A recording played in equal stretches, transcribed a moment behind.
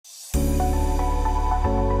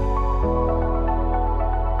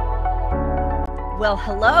Well,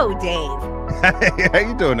 hello, Dave. Hey, how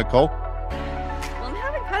you doing, Nicole? Well, I'm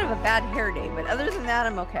having kind of a bad hair day, but other than that,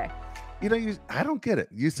 I'm okay. I don't get it.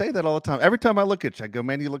 You say that all the time. Every time I look at you, I go,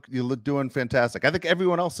 man, you look doing fantastic. I think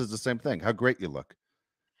everyone else says the same thing. How great you look.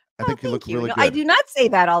 I Oh, think you thank look you. really No, I good. do not say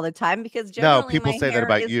that all the time because No, generally people my say that hair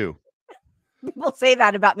about is. you. People say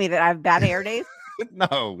that about me that I have bad hair days.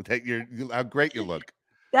 No, that how great you look.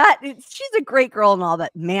 She's a great girl and all,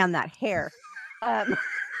 but man, that hair. Um,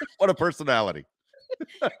 What a personality.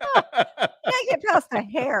 Can't get past the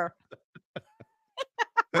hair.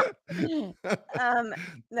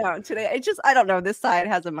 No, today I don't know. This side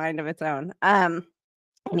has a mind of its own.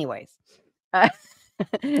 Anyways, uh,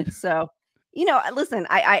 so listen,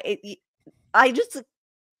 I just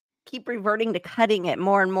keep reverting to cutting it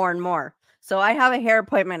more and more and more. So I have a hair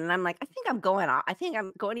appointment, and I'm like, I think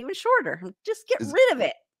I'm going even shorter. Just get Is, rid of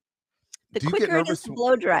it. The do you get quicker it is nervous? to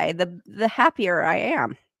blow dry, the happier I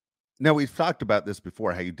am. No, we've talked about this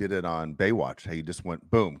before, how you did it on Baywatch, how you just went,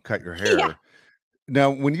 boom, cut your Yeah. hair. Now,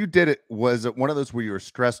 when you did it, was it one of those where you were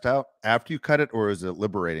stressed out after you cut it, or is it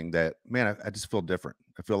liberating that, man, I just feel different.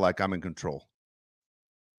 I feel like I'm in control.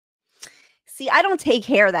 See, I don't take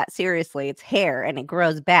hair that seriously. It's hair and it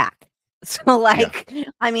grows back. So Yeah.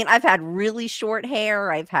 I mean, I've had really short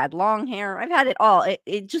hair, I've had long hair, I've had it all.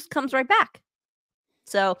 It just comes right back.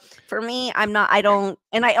 So for me, I don't,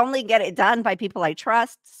 and I only get it done by people I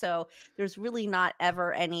trust. So there's really not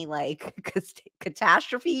ever any like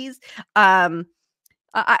catastrophes. I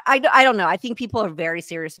don't know. I think people are very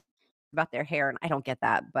serious about their hair, and I don't get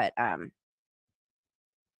that. But I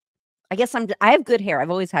guess I have good hair.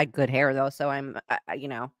 I've always had good hair though. So I'm,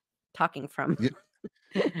 talking from You,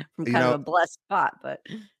 from you kind of know, a blessed spot. But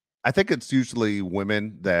I think it's usually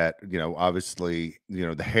women that, obviously,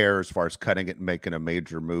 the hair as far as cutting it and making a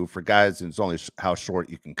major move. For guys, it's only how short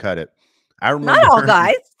you can cut it. I not all remember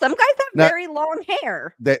guys. Some guys have not very long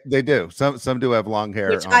hair, they do. Some do have long which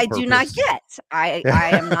hair on I do not purpose. get. I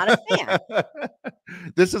am not a fan.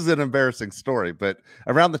 This is an embarrassing story, but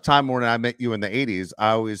around the time when I met you in the 80s, I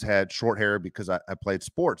always had short hair because I played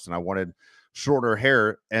sports and I wanted shorter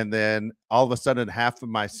hair. And then all of a sudden, half of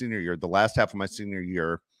my senior year, the last half of my senior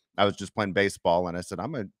year, I was just playing baseball and I said,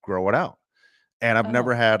 I'm going to grow it out. And I've Oh,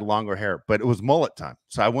 never had longer hair, but it was mullet time.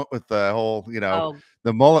 So I went with the whole, oh,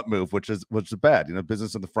 the mullet move, which is bad,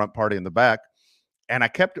 business in the front, party in the back. And I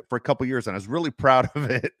kept it for a couple years, and I was really proud of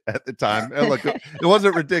it at the time. And look, it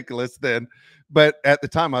wasn't ridiculous then, but at the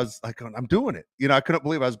time, I was like, "I'm doing it." I couldn't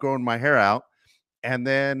believe I was growing my hair out. And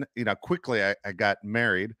then, quickly I got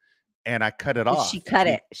married, and I cut it and off. she cut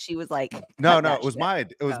it. She was like, No, "Cut no, that it was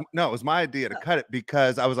shit." Oh. it was my idea to cut it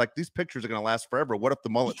because I was like, these pictures are going to last forever. What if the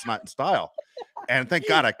mullet's not in style? And thank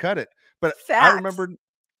God I cut it. But I Facts. remember,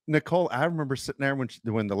 Nicole, I remember sitting there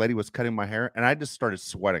when the lady was cutting my hair, and I just started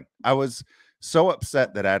sweating. I was so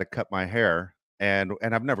upset that I had to cut my hair, and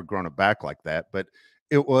I've never grown it back like that, but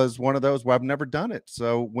it was one of those where I've never done it.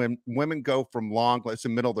 So when women go from long, let's say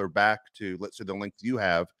middle of their back to, let's say, the length you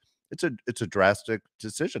have, it's a drastic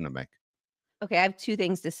decision to make. Okay, I have two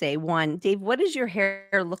things to say. One, Dave, what does your hair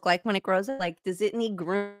look like when it grows? Like, does it need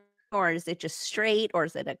groom, or is it just straight, or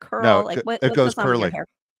is it a No, curl? Like, it what goes goes on with your curly. hair?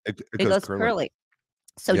 It It goes goes curly. curly.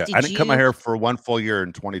 So Yeah, I didn't cut my hair for one full year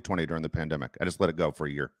in 2020 during the pandemic. I just let it go for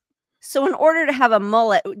a year. so in order to have a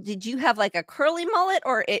mullet, did you have like a curly mullet,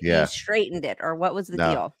 or you Yeah. straightened it, or what was the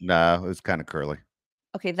No, deal? no, it was kind of curly.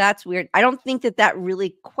 Okay, that's weird. I don't think that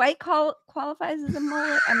really quite qualifies as a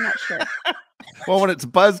mullet. I'm not sure. Well, when it's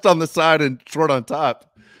buzzed on the side and short on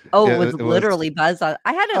top, Oh, it was it was. literally buzz on. Oh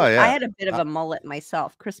I yeah, had a bit of a mullet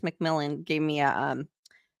myself. Chris McMillan gave me a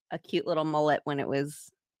cute little mullet when it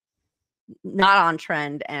was not on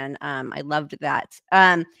trend, and I loved that.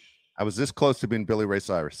 I was this close to being Billy Ray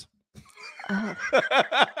Cyrus. Oh,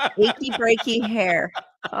 achy breaky hair.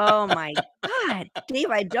 Oh my God, Dave,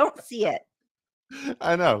 I don't see it.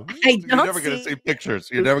 I know. I You're don't never going to see see pictures.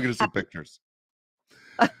 You're never going to see pictures.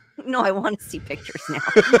 No, I want to see pictures now.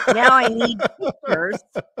 Now I need pictures.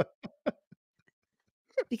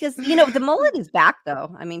 Because the mullet is back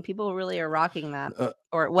though. I mean, people really are rocking that,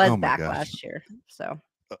 or it was Oh my back gosh. last year. So,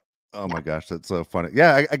 Oh yeah. my gosh, that's so funny.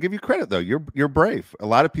 Yeah, I give you credit though. You're brave. A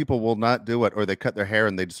lot of people will not do it, or they cut their hair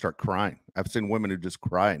and they just start crying. I've seen women who just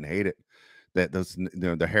cry and hate it. That those,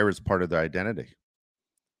 their hair is part of their identity.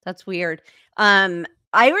 That's weird.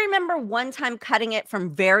 I remember one time cutting it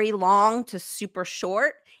from very long to super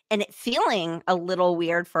short and it feeling a little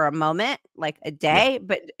weird for a moment, like a Yeah. day,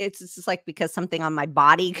 but it's just like because something on my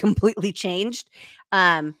body completely changed.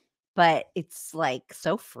 But it's like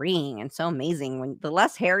so freeing and so amazing when the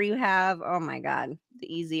less hair you have. Oh my God, the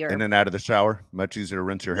In easier. and out of the shower, much easier to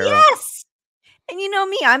rinse your hair out. Yes. And you know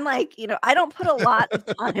me, I'm like, I don't put a lot of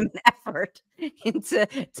time and effort into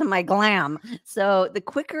my glam. So the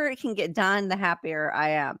quicker it can get done, the happier I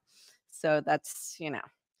am. So that's,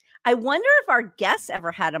 I wonder if our guest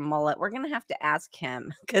ever had a mullet. We're going to have to ask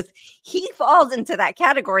him because he falls into that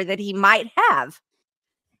category that he might have.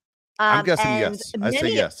 I'm guessing and yes. I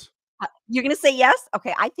say yes. You're going to say yes?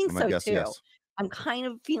 Okay, I think I'm so gonna guess too. yes. I'm kind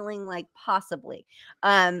of feeling like possibly.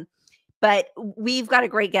 But we've got a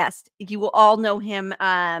great guest. You will all know him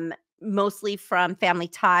mostly from Family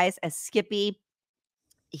Ties as Skippy.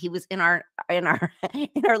 He was in our in our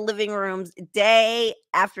living rooms day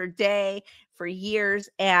after day for years,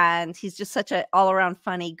 and he's just such an all-around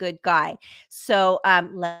funny, good guy. So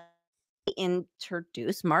let me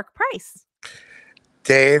introduce Marc Price.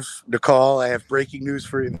 Dave, Nicole, I have breaking news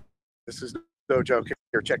for you. This is no joke.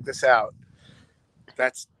 Here, check this out.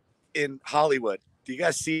 That's in Hollywood. Do you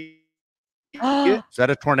guys see it? Is that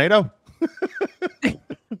a tornado?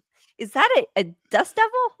 Is that a dust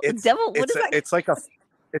devil? Devil? What is that? It's like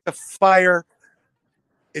it's a fire.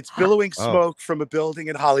 It's billowing smoke from a building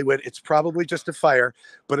in Hollywood. It's probably just a fire,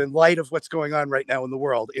 but in light of what's going on right now in the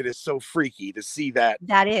world, it is so freaky to see that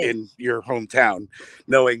in your hometown,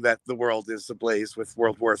 knowing that the world is ablaze with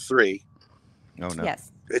World War III. Oh no!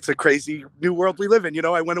 Yes, it's a crazy new world we live in.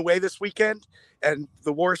 I went away this weekend, and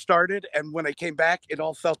the war started, and when I came back, it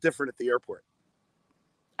all felt different at the airport.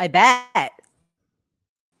 I bet.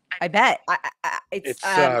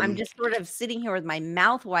 I'm just sort of sitting here with my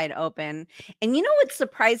mouth wide open. And what's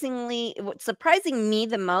surprising me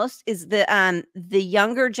the most is the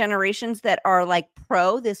younger generations that are like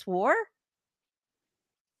pro this war.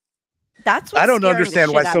 That's what's I don't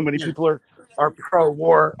understand why so many me. people are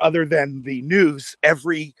pro-war other than the news.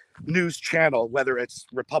 Every news channel, whether it's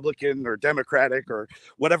Republican or Democratic or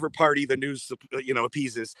whatever party the news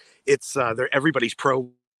appeases, it's everybody's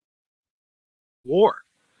pro-war.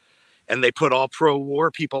 And they put all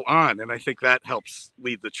pro-war people on, and I think that helps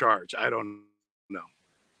lead the charge. I don't know.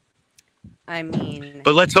 I mean,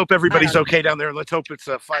 but let's hope everybody's okay down there, and let's hope it's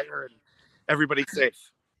a fire and everybody's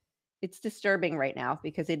safe. It's disturbing right now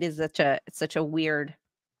because it is such a weird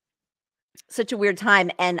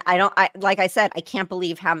time, and like I said, I can't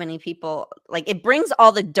believe how many people, like, it brings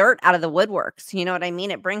all the dirt out of the woodworks. You know what I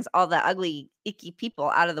mean? It brings all the ugly, icky people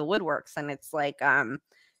out of the woodworks, and it's like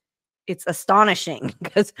it's astonishing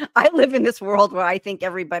because I live in this world where I think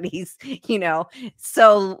everybody's,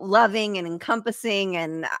 so loving and encompassing,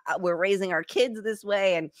 and we're raising our kids this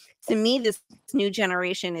way. And to me, this new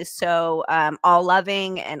generation is so all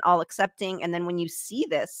loving and all accepting. And then when you see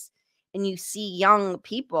this and you see young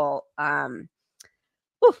people, I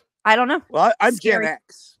don't know. Well, I'm Gen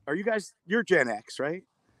X. Are you guys? You're Gen X, right?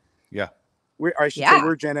 Yeah. I should say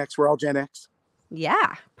we're Gen X. We're all Gen X.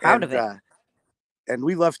 Yeah, proud of it. And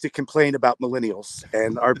we love to complain about millennials.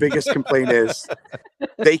 And our biggest complaint is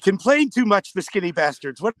they complain too much, the skinny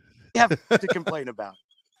bastards. What do we have to complain about?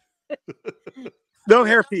 No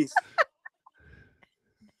hairpiece.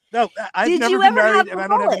 No, I've never been married, and I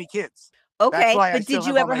don't have any kids. Okay, but did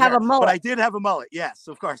you ever have a mullet? But I did have a mullet, yes,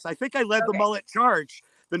 of course. I think I led the mullet charge,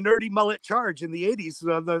 the nerdy mullet charge in the 80s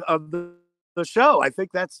of the show. I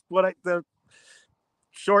think that's what the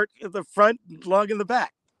short at the front, long in the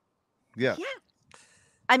back. Yeah. Yeah.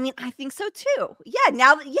 I mean, I think so too. Yeah.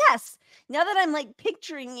 Now that I'm like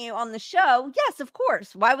picturing you on the show, yes, of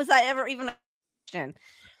course. Why was that ever even a question?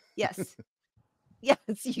 Yes. Yes,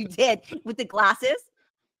 you did. With the glasses.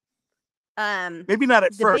 Maybe not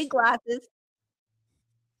at first. The big glasses.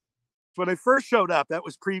 When I first showed up, that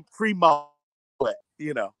was pre mullet,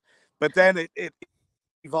 but then it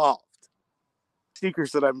evolved.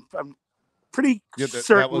 Sneakers that I'm pretty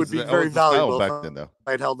certain would be very valuable back then, though.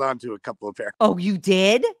 I'd held on to a couple of pairs. Oh, you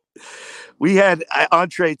did? We had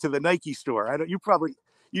entree to the Nike store.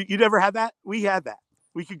 You never had that? We had that.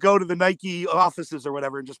 We could go to the Nike offices or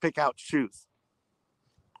whatever and just pick out shoes.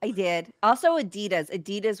 I did. Also Adidas.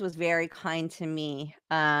 Adidas was very kind to me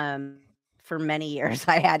for many years.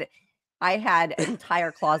 I had an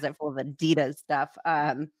entire closet full of Adidas stuff.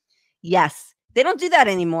 Yes. They don't do that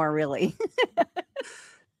anymore, really.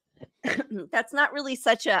 That's not really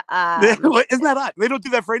such a isn't that odd? They don't do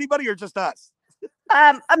that for anybody or just us?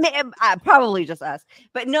 I mean, probably just us,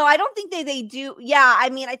 but no, I don't think they do. Yeah, I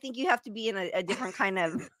mean, I think you have to be in a different kind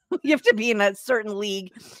of you have to be in a certain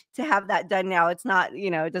league to have that done now. It's not,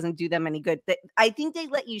 it doesn't do them any good. I think they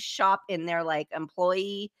let you shop in their like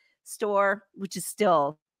employee store, which is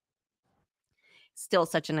still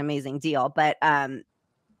such an amazing deal. But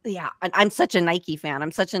yeah, I'm such a Nike fan.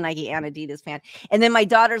 I'm such a Nike and Adidas fan. And then my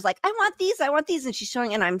daughter's like, I want these. And she's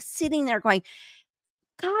showing, and I'm sitting there going,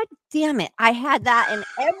 God damn it. I had that in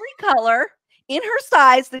every color, in her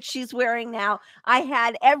size that she's wearing now. I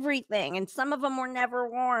had everything, and some of them were never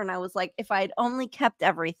worn. I was like, if I'd only kept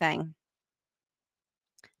everything.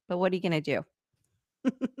 But what are you going to do?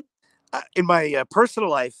 In my personal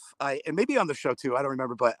life, and maybe on the show too, I don't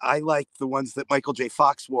remember, but I like the ones that Michael J.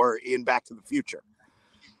 Fox wore in Back to the Future.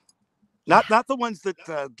 Not the ones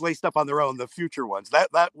that laced up on their own, the future ones.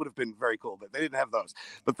 That would have been very cool, but they didn't have those.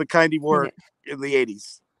 But the kind he wore in the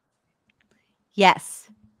 80s. Yes,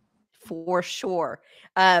 for sure.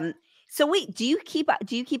 So wait, do you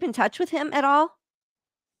keep in touch with him at all?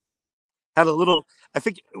 Had a little, I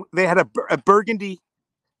think they had a burgundy,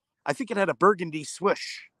 I think it had a burgundy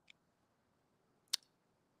swoosh.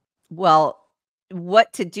 Well,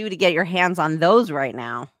 what to do to get your hands on those right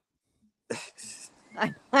now?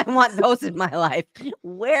 I want those in my life.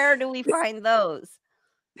 Where do we find those?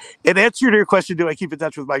 In answer to your question, do I keep in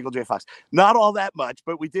touch with Michael J. Fox? Not all that much,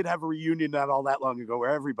 but we did have a reunion not all that long ago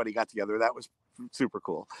where everybody got together. That was super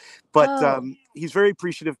cool. But he's very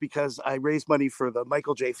appreciative because I raised money for the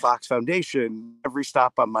Michael J. Fox Foundation every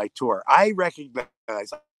stop on my tour. I recognize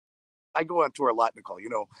I go on tour a lot, Nicole. You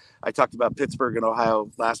know, I talked about Pittsburgh and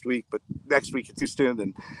Ohio last week, but next week it's Houston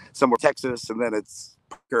and somewhere Texas, and then it's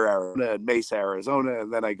Parker, Arizona, and Mesa, Arizona,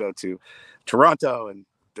 and then I go to Toronto and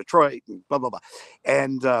Detroit and blah blah blah.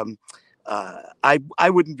 And I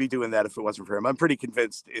wouldn't be doing that if it wasn't for him. I'm pretty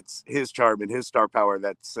convinced it's his charm and his star power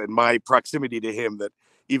that's in my proximity to him that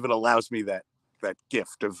even allows me that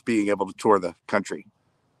gift of being able to tour the country.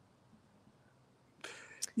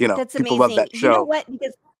 You know, that's people amazing. love that show. You know what?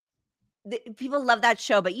 Because people love that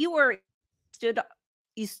show, but you stood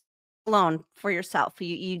alone for yourself.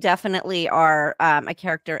 You definitely are a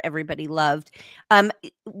character everybody loved.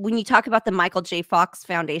 When you talk about the Michael J. Fox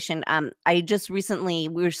Foundation, I just recently,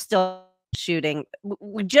 we're still shooting,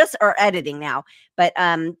 we just are editing now, but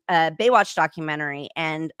Baywatch documentary,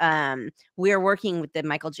 and we are working with the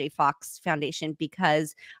Michael J. Fox Foundation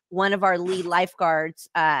because one of our lead lifeguards,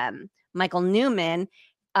 Michael Newman,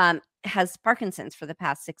 has Parkinson's for the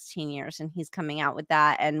past 16 years, and he's coming out with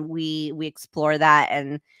that, and we explore that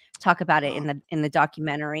and talk about it in the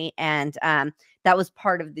documentary. And that was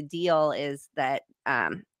part of the deal, is that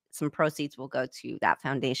some proceeds will go to that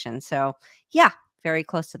foundation. So yeah, very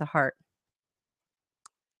close to the heart.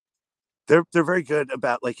 They're very good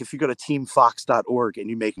about, like, if you go to teamfox.org and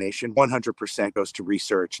you make nation, 100% goes to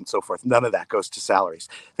research and so forth. None of that goes to salaries.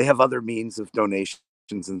 They have other means of donations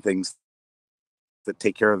and things that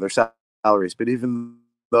take care of their salaries, but even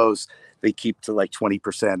those they keep to like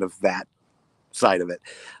 20% of that side of it.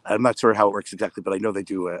 I'm not sure how it works exactly, but I know they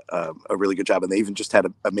do a really good job, and they even just had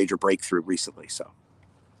a major breakthrough recently. So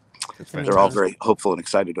they're all very hopeful and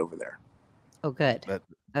excited over there. Oh, good.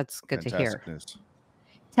 That's good to hear. News.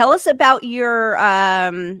 Tell us about your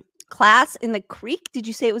class in the creek. Did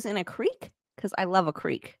you say it was in a creek? Because I love a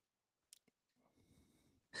creek.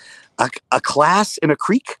 A class in a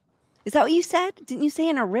creek? Is that what you said? Didn't you say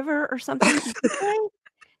in a river or something?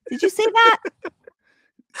 Did you say that?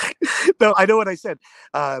 No, I know what I said,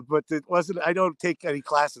 but it wasn't. I don't take any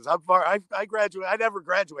classes. I'm far. I graduated. I never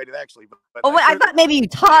graduated, actually. But I thought maybe you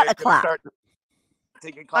taught a class.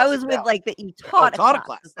 Taking I was with like that you taught a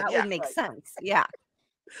class. That would make sense. Yeah.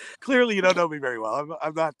 Clearly, you don't know me very well.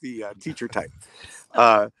 I'm not the teacher type.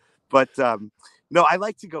 But no, I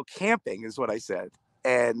like to go camping, is what I said.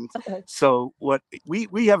 And so what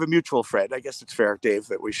we have a mutual friend. I guess it's fair, Dave,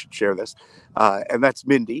 that we should share this. And that's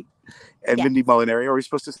Mindy. And Mindy Molinari. Are we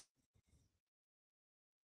supposed to?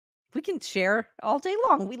 We can share all day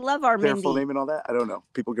long. We love our Mindy. Full name and all that. I don't know.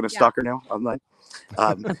 People going to stalk her now online.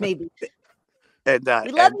 Maybe. And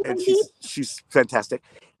we love and she's fantastic.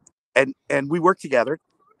 And we work together.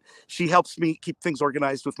 She helps me keep things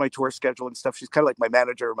organized with my tour schedule and stuff. She's kind of like my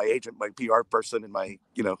manager, my agent, my PR person, and my,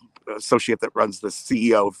 associate that runs the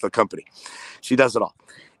CEO of the company. She does it all.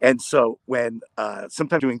 And so when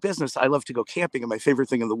sometimes doing business, I love to go camping. And my favorite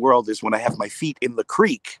thing in the world is when I have my feet in the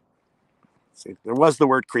creek. See, there was the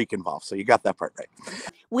word creek involved. So you got that part right.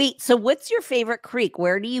 Wait, so what's your favorite creek?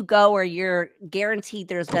 Where do you go where you're guaranteed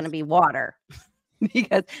there's going to be water?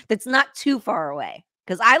 Because that's not too far away.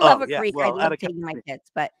 Because I love a creek. Well, I love taking my kids,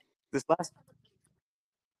 but this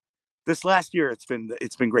last year it's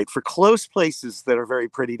been great for close places that are very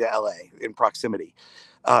pretty to LA in proximity.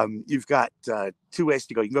 You've got 2 ways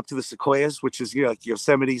to go. You can go up to the Sequoias, which is like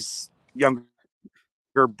Yosemite's younger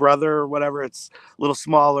brother or whatever. It's a little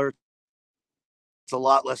smaller. It's a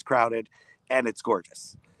lot less crowded, and it's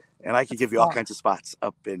gorgeous. And I could give you all kinds of spots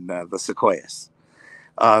up in the Sequoias.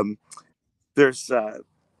 There's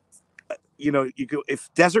you go if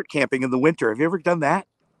desert camping in the winter. Have you ever done that?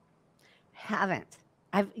 Haven't.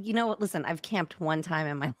 Listen, I've camped one time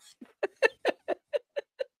in my life.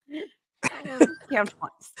 Camped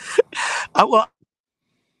once. Well,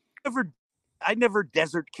 I never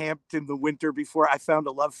desert camped in the winter before. I found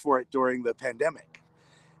a love for it during the pandemic,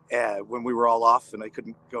 when we were all off and I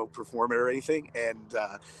couldn't go perform it or anything. And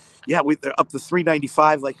yeah, they're up the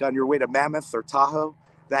 395, like on your way to Mammoth or Tahoe.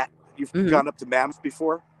 That you've gone up to Mammoth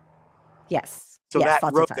before? Yes. So yes,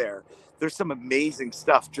 that road there's some amazing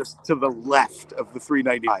stuff just to the left of the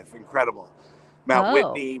 395. Incredible. Mount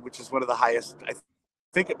Whitney, which is one of the highest. I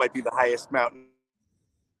think it might be the highest mountain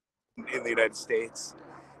in the United States.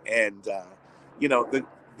 And you know, the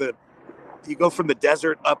you go from the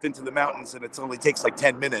desert up into the mountains and it only takes like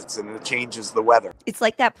 10 minutes and it changes the weather. It's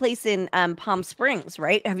like that place in Palm Springs,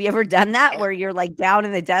 right? Have you ever done that where you're like down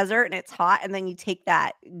in the desert and it's hot and then you take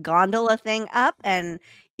that gondola thing up, and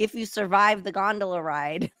if you survive the gondola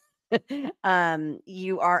ride,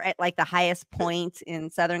 you are at like the highest point in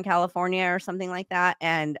Southern California or something like that,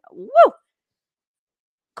 and woo,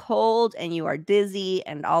 cold, and you are dizzy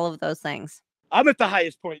and all of those things. I'm at the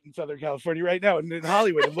highest point in Southern California right now, in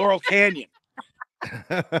Hollywood, in Laurel Canyon.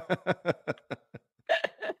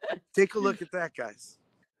 Take a look at that, guys.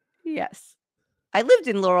 Yes. I lived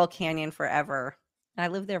in Laurel Canyon forever. I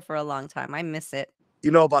lived there for a long time. I miss it.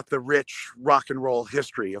 You know about the rich rock and roll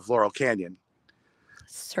history of Laurel Canyon?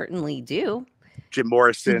 Certainly do. Jim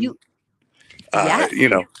Morrison. Yes. You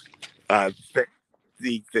know,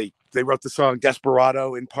 they wrote the song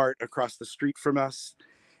Desperado in part across the street from us.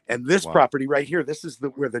 And this property right here, this is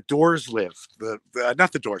where the Doors lived.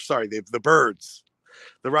 Not the Doors, sorry, the Byrds,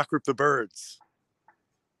 the rock group, the Byrds.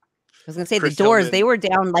 I was gonna say Chris the Doors. Hillman. They were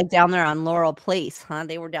down there on Laurel Place, huh?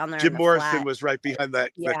 They were down there. Jim Morrison was right behind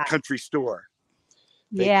that country store.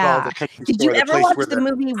 The country Did store you ever watch the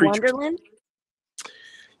movie Wonderland?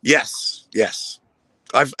 Yes.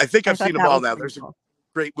 I think I've seen them all now. There's a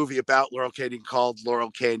great movie about Laurel Canyon called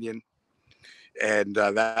Laurel Canyon. And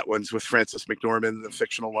that one's with Frances McDormand, the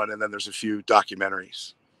fictional one. And then there's a few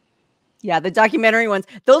documentaries. Yeah, the documentary ones.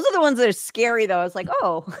 Those are the ones that are scary, though. It's like,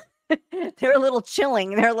 oh, they're a little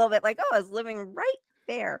chilling. They're a little bit like, oh, I was living right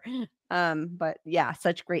there. But yeah,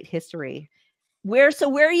 such great history. Where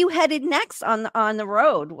are you headed next on the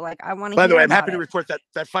road? Like, I want to. By the way, I'm happy to report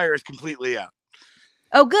that fire is completely out.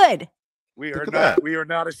 Oh, good. We are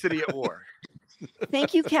not a city at war.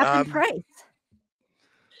 Thank you, Captain Price.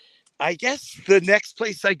 I guess the next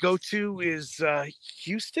place I go to is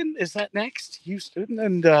Houston. Is that next? Houston,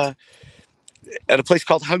 and at a place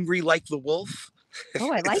called Hungry Like the Wolf.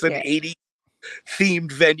 Oh, I like it's an 80s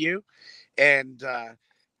themed venue. And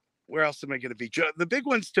where else am I going to be? The big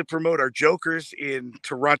ones to promote are Jokers in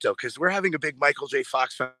Toronto, because we're having a big Michael J.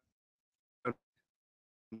 Fox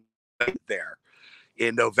there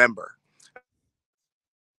in November.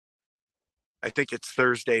 I think it's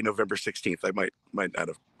Thursday, November 16th. I might not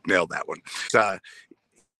have nailed that one.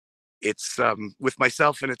 It's with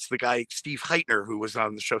myself, and it's the guy Steve Heitner, who was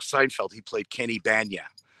on the show Seinfeld. He played Kenny Banya,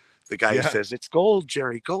 the guy who says, "It's gold,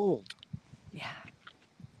 Jerry, gold." Yeah.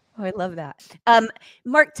 Oh, I love that.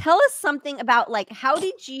 Mark, tell us something about, like, how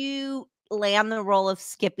did you land the role of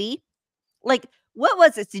Skippy? Like, what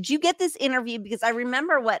was this? Did you get this interview? Because I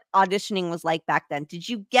remember what auditioning was like back then. Did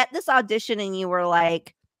you get this audition and you were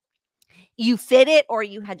like, you fit it, or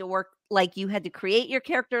you had to work, like you had to create your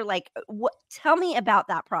character? Like, what? Tell me about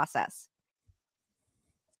that process.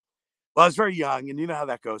 Well, I was very young, and you know how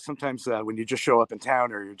that goes. Sometimes when you just show up in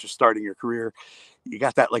town or you're just starting your career, you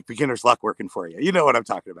got that like beginner's luck working for you. You know what I'm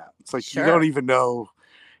talking about. It's like you don't even know.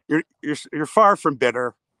 You're far from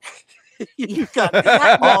bitter. You've got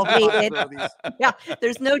all the possibilities. Yeah,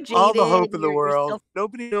 there's no jaded. All the hope in the world.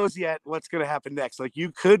 Nobody knows yet what's going to happen next. Like,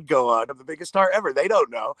 you could go on to the biggest star ever. They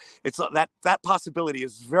don't know. It's that possibility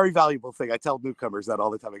is a very valuable thing. I tell newcomers that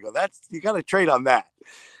all the time. I go, you got to trade on that.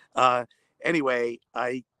 Anyway,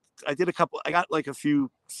 I did I got like a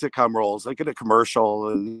few sitcom roles. I did a commercial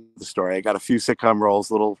in the story. I got a few sitcom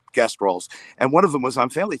roles, little guest roles. And one of them was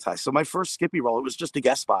on Family Ties. So my first Skippy role, it was just a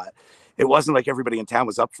guest spot. It wasn't like everybody in town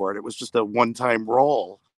was up for it. It was just a one-time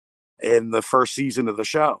role in the first season of the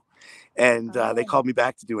show. And they called me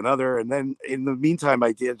back to do another. And then in the meantime,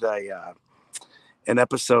 I did an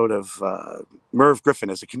episode of Merv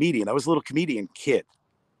Griffin as a comedian. I was a little comedian kid.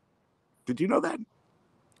 Did you know that?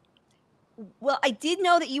 Well, I did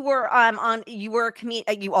know that you were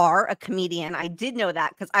you are a comedian. I did know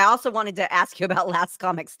that, because I also wanted to ask you about Last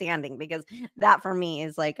Comic Standing, because that for me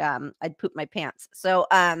is like I'd poop my pants. So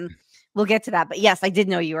we'll get to that. But yes, I did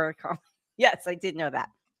know you were a comic. Yes, I did know that.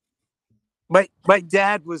 My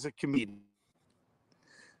dad was a comedian,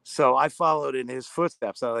 so I followed in his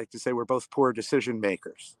footsteps. I like to say we're both poor decision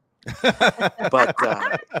makers. But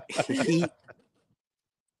he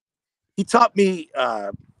taught me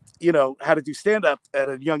how to do stand-up at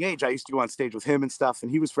a young age. I used to go on stage with him and stuff,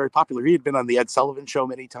 and he was very popular. He had been on the Ed Sullivan Show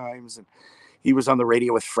many times, and he was on the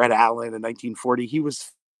radio with Fred Allen in 1940. He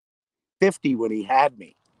was 50 when he had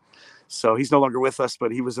me. So he's no longer with us,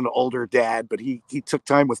 but he was an older dad. But he took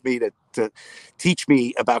time with me to teach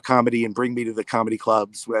me about comedy and bring me to the comedy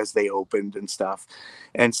clubs as they opened and stuff.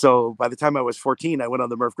 And so by the time I was 14, I went on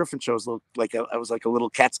the Merv Griffin show. I was like a little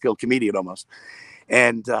Catskill comedian almost.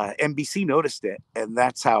 And NBC noticed it, and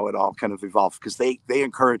that's how it all kind of evolved, because they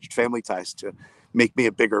encouraged Family Ties to make me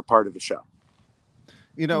a bigger part of the show.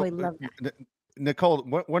 I love that. Nicole,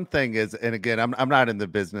 one thing is, and again, I'm not in the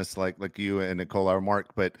business like you and Nicole or Mark,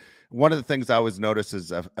 but one of the things I always notice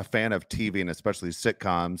as a fan of TV and especially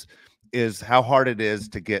sitcoms is how hard it is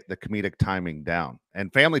to get the comedic timing down.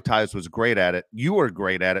 And Family Ties was great at it. You were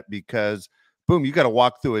great at it because, boom, you got to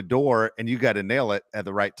walk through a door and you got to nail it at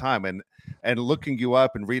the right time. And looking you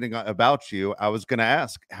up and reading about you, I was going to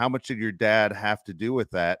ask, how much did your dad have to do with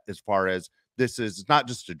that, as far as this is not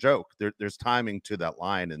just a joke? There's timing to that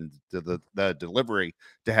line and to the delivery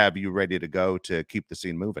to have you ready to go to keep the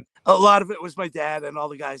scene moving. A lot of it was my dad and all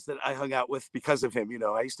the guys that I hung out with because of him.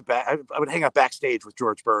 I used to I would hang out backstage with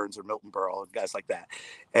George Burns or Milton Berle and guys like that,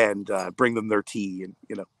 and bring them their tea and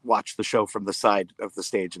watch the show from the side of the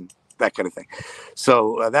stage and that kind of thing.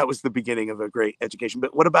 So that was the beginning of a great education.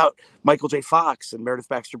 But what about Michael J. Fox and Meredith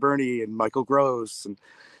Baxter Birney and Michael Gross, and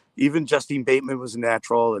even Justine Bateman was a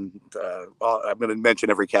natural, and I'm going to mention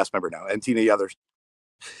every cast member now, and Tina Yothers.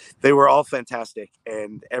 They were all fantastic,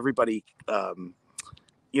 and everybody, I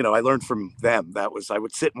learned from them. I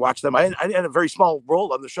would sit and watch them. I had a very small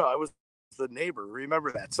role on the show. I was the neighbor,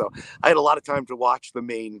 remember that? So I had a lot of time to watch the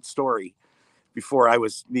main story before I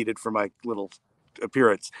was needed for my little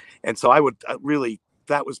appearance. And so I would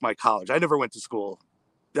that was my college. I never went to school,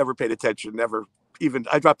 never paid attention,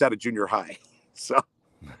 I dropped out of junior high. So.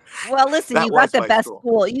 Well, listen, you got the best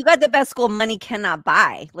school. You got the best school money cannot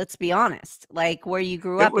buy. Let's be honest. Like where you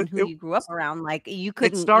grew up and who you grew up around, like you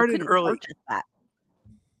couldn't. It started early. That.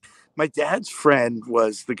 My dad's friend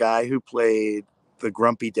was the guy who played the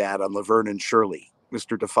grumpy dad on Laverne and Shirley,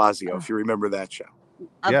 Mr. DeFazio, if you remember that show.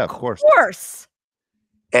 Yeah, of course.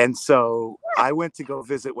 And so I went to go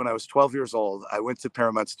visit when I was 12 years old. I went to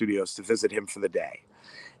Paramount Studios to visit him for the day.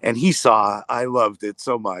 And I loved it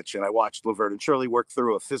so much. And I watched Laverne and Shirley work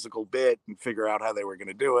through a physical bit and figure out how they were going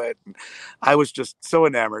to do it. And I was just so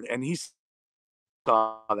enamored. And he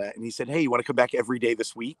saw that and he said, "Hey, you want to come back every day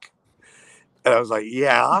this week?" And I was like,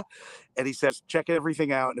 "Yeah." And he says, "Check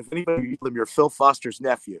everything out. And if anybody, you're Phil Foster's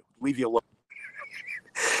nephew, leave you alone."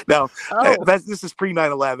 Now, this is pre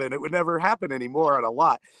 9/11. It would never happen anymore on a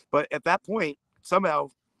lot. But at that point, somehow,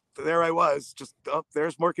 there I was, just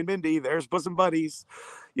there's Mork and Mindy, there's Bosom Buddies,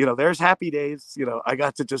 there's Happy Days. I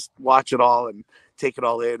got to just watch it all and take it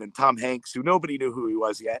all in. And Tom Hanks, who nobody knew who he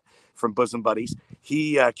was yet from Bosom Buddies,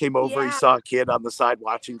 he came over. He saw a kid on the side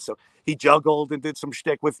watching, so he juggled and did some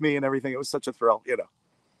shtick with me and everything. It was such a thrill,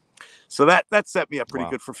 So that set me up pretty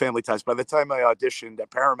good for Family Ties. By the time I auditioned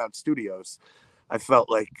at Paramount Studios, I felt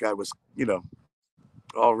like I was,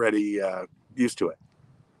 already used to it.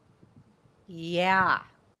 Yeah.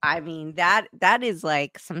 I mean, that is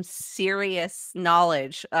like some serious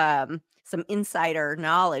knowledge, some insider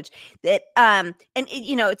knowledge that,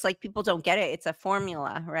 it's like people don't get it. It's a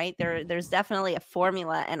formula, right? There's definitely a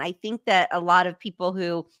formula. And I think that a lot of people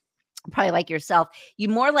who probably like yourself, you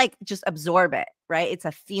more like just absorb it, right? It's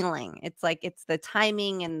a feeling. It's like, it's the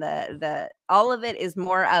timing and the all of it is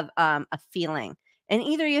more of a feeling, and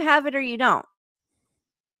either you have it or you don't,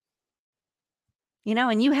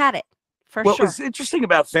 and you had it. What was interesting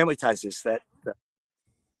about Family Ties is that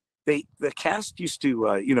the cast used to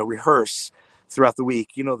rehearse throughout the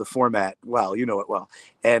week. The format well, it well.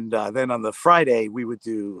 And then on the Friday we would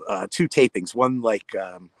do 2 tapings, one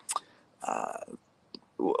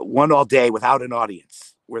one all day without an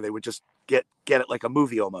audience, where they would just get it like a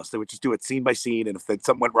movie almost. They would just do it scene by scene, and if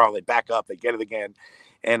something went wrong, they'd back up, they'd get it again,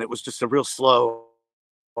 and it was just a real slow,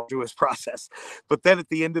 arduous process. But then at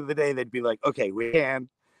the end of the day, they'd be like, "Okay, we can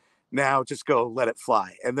now just go let it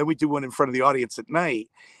fly." And then we do one in front of the audience at night.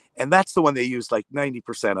 And that's the one they used like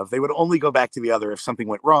 90% of. They would only go back to the other if something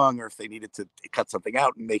went wrong, or if they needed to cut something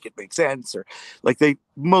out and make it make sense, or like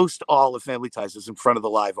most all of Family Ties is in front of the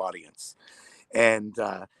live audience. And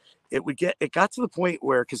it got to the point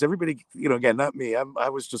where, because everybody, again, not me, I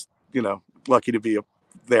was just, lucky to be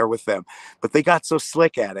there with them, but they got so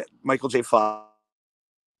slick at it. Michael J. Fox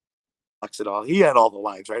and all, he had all the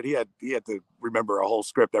lines, right? He had to remember a whole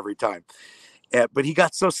script every time. But he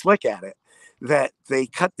got so slick at it that they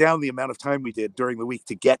cut down the amount of time we did during the week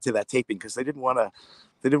to get to that taping, because they didn't want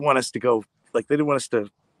us to go, like, they didn't want us to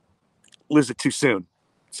lose it too soon,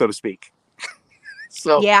 so to speak.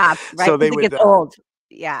 So yeah, right. so they it would gets old.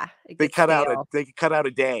 Yeah, they cut out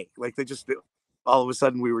a day. Like they just all of a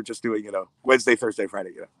sudden we were just doing, you know, Wednesday, Thursday,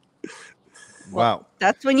 Friday, you know. Wow. Well,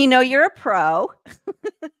 that's when you know you're a pro.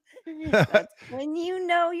 That's when you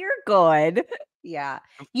know you're good. Yeah.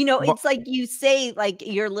 You know, it's like you say like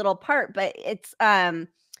your little part, but it's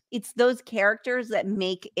those characters that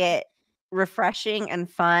make it refreshing and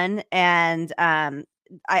fun. And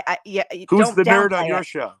yeah, Who's don't the nerd on downplay your it.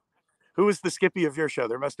 show? Who was the Skippy of your show?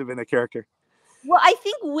 There must have been a character. Well, I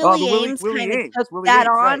think Willie Ames Willie kind of Ames. took Willie that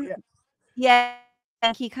Ames, on. right, Yeah,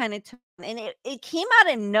 he kind of took, and it came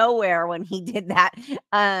out of nowhere when he did that.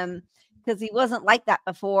 Because he wasn't like that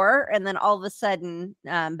before, and then all of a sudden,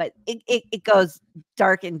 but it goes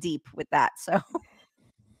dark and deep with that. So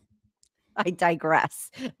I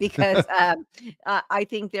digress because I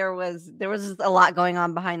think there was a lot going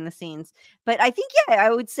on behind the scenes. But I think, yeah, I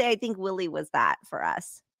would say I think Willie was that for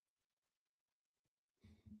us.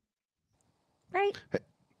 Right.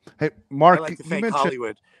 Hey, Mark, I like to thank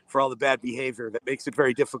Hollywood for all the bad behavior that makes it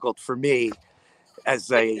very difficult for me as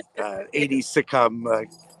a 80s sitcom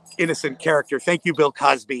innocent character. Thank you, Bill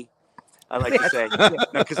Cosby. I like to say,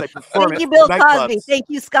 because I perform. Thank you, Bill Cosby. Thank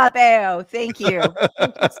you, Scott Baio. Thank you.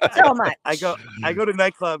 Thank you so much. I go to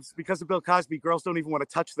nightclubs because of Bill Cosby. Girls don't even want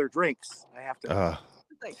to touch their drinks. I have to.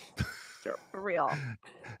 For real.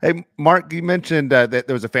 Hey, Mark, you mentioned that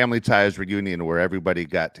there was a Family Ties reunion where everybody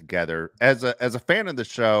got together. As a fan of the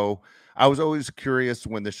show, I was always curious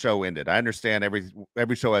when the show ended. I understand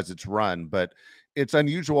every show has its run, but it's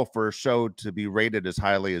unusual for a show to be rated as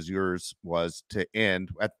highly as yours was to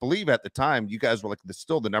end. I believe at the time you guys were like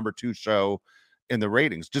still the number 2 show in the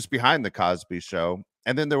ratings, just behind the Cosby Show.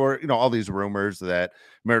 And then there were, you know, all these rumors that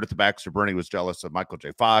Meredith Baxter Burney was jealous of Michael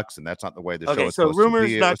J. Fox, and that's not the way the show is supposed to be.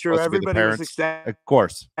 Rumors not true. Everybody was ecstatic, of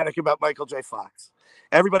course, about Michael J. Fox.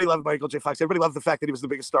 Everybody loved Michael J. Fox. Everybody loved the fact that he was the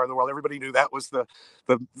biggest star in the world. Everybody knew that was the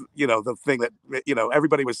you know, the thing that, you know,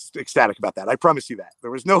 everybody was ecstatic about that. I promise you that.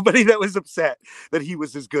 There was nobody that was upset that he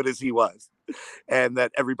was as good as he was and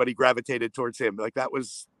that everybody gravitated towards him. Like that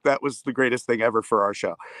was the greatest thing ever for our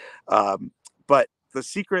show. But the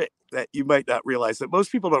secret that you might not realize, that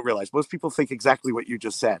most people don't realize, most people think exactly what you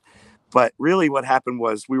just said. But really what happened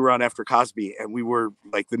was we were on after Cosby and we were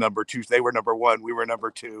like the number 2. They were number 1. We were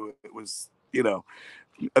number 2. It was, you know,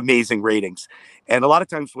 amazing ratings. And a lot of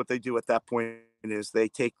times what they do at that point is they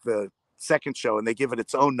take the second show and they give it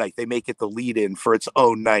its own night. They make it the lead in for its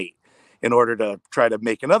own night in order to try to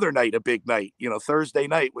make another night a big night. You know, Thursday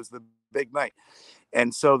night was the big night.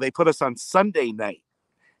 And so they put us on Sunday night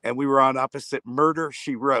and we were on opposite Murder,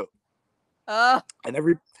 She Wrote.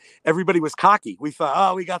 And everybody was cocky. We thought,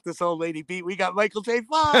 oh, we got this old lady beat. We got Michael J.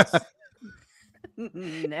 Fox.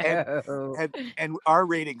 No. And our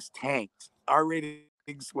ratings tanked. Our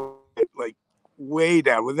ratings were like way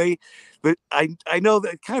down. When I know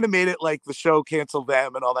that kind of made it like the show canceled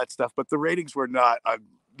them and all that stuff, but the ratings were not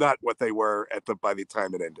what they were by the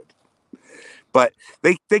time it ended. But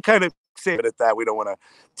they kind of say it at that. We don't want to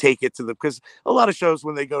take it to because a lot of shows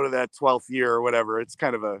when they go to that 12th year or whatever, it's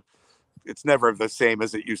kind of it's never the same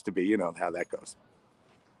as it used to be. You know how that goes.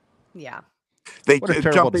 Yeah. They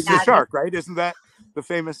jump in the shark, right? Isn't that the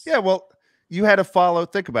famous? Yeah. Well, you had to follow.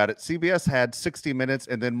 Think about it. CBS had 60 Minutes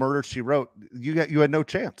and then Murder, She Wrote. You had no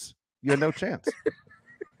chance. You had no chance.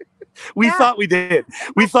 We thought we did.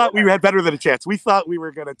 We thought we had better than a chance. We thought we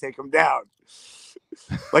were going to take them down.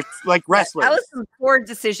 Like wrestlers. That was some poor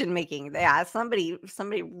decision making. Yeah, somebody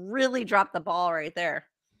really dropped the ball right there.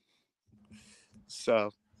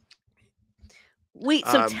 So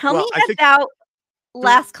tell me about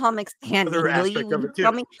Last Comic Standing. Other aspect of it too.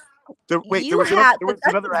 Tell me. There was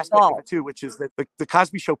another aspect of it too, which is that the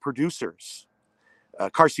Cosby Show producers,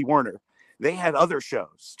 Carsey Warner, they had other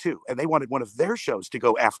shows too, and they wanted one of their shows to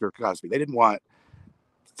go after Cosby. They didn't want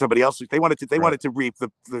somebody else. They wanted to reap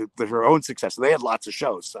their own success. So they had lots of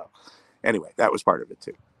shows. So anyway, that was part of it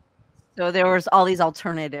too. So there was all these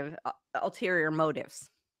ulterior motives,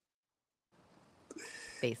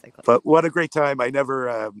 basically. But what a great time! I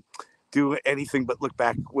never do anything but look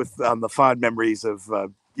back on the fond memories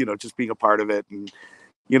of you know, just being a part of it. And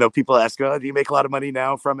you know, people ask, "Oh, do you make a lot of money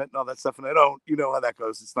now from it?" and all that stuff, and I don't. You know how that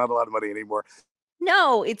goes. It's not a lot of money anymore.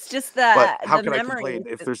 No, it's just that. But how can I complain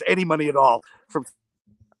if there's any money at all from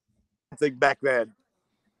thing back then?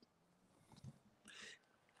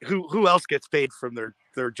 Who else gets paid from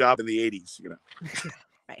their job in the 80s? You know,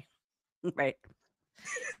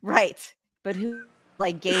 right. But who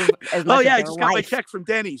gave as much? Oh yeah, I just got my check from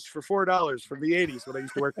Denny's for $4 from the 80s when I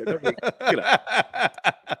used to work there. You know,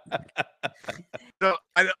 so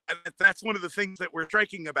that's one of the things that we're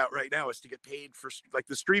striking about right now is to get paid for, like,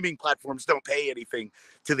 the streaming platforms don't pay anything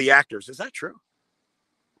to the actors. Is that true?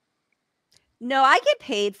 No, I get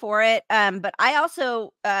paid for it. But I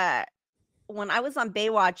also, when I was on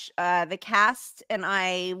Baywatch, the cast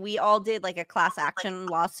and we all did like a class action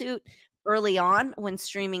lawsuit early on when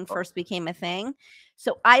streaming first became a thing.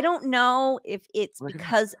 So I don't know if it's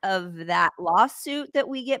because of that lawsuit that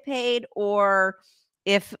we get paid or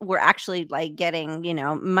if we're actually like getting,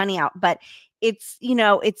 money out. But it's,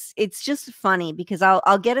 it's just funny because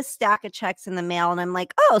I'll get a stack of checks in the mail and I'm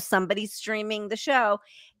like, oh, somebody's streaming the show.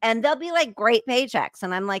 And they'll be like great paychecks.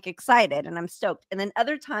 And I'm like excited and I'm stoked. And then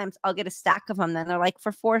other times I'll get a stack of them. Then they're like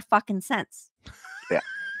for 4 fucking cents. Yeah.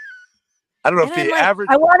 I don't know if the average.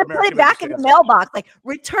 I want to put it back in the mailbox, like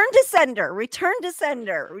return to sender, return to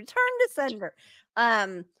sender, return to sender.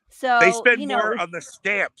 So they spend more on the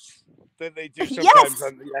stamps than they do sometimes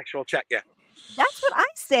on the actual check. Yeah. That's what I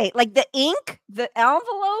say. Like the ink, the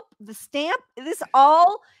envelope, the stamp, this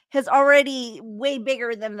all has already way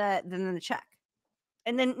bigger than the check.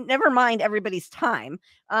 And then never mind everybody's time.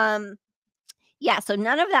 Yeah, so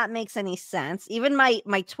none of that makes any sense. Even my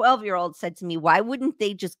 12-year-old said to me, why wouldn't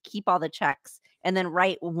they just keep all the checks and then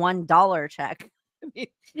write $1 check?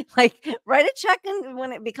 Like write a check and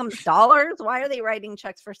when it becomes dollars, why are they writing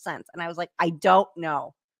checks for cents? And I was like, I don't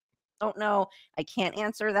know. I can't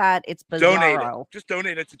answer that. It's bizarro. Donate it. Just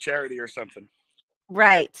donate it to charity or something.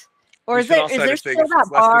 Right. Or is there still that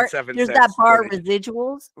bar? There's that bar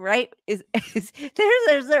Residuals, right?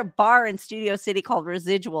 There's a bar in Studio City called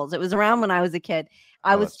Residuals. It was around when I was a kid.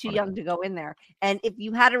 I was too young to go in there. And if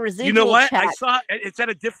you had a residual, you know what? check, I saw it. It's at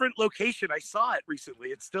a different location. I saw it recently.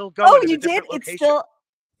 It's still going. Oh, you did? It's still.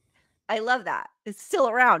 I love that. It's still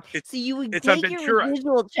around. So you would take your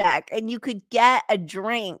residual check and you could get a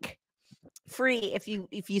drink free if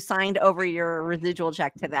you signed over your residual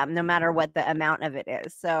check to them, no matter what the amount of it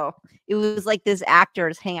is. So it was like this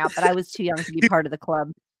actors hangout, but I was too young to be part of the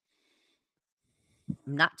club.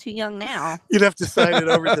 I'm not too young now. You'd have to sign it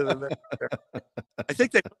over to them. I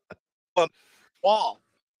think they on the wall.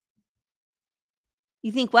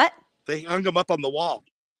 You think what? They hung them up on the wall.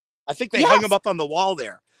 I think they hung them up on the wall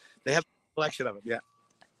there. They have a collection of them. Yeah.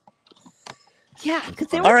 Yeah, because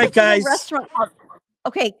there was a guys. Restaurant.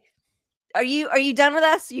 Okay. Are you done with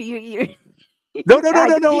us? You No.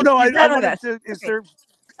 I is there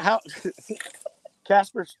how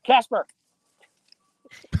Casper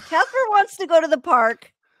wants to go to the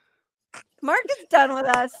park. Mark is done with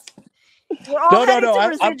us. We're all headed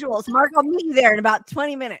to Residuals. Mark, I'll meet you there in about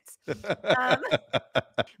 20 minutes.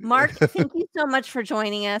 Mark, thank you so much for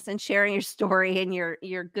joining us and sharing your story and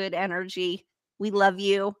your good energy. We love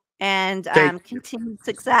you and continued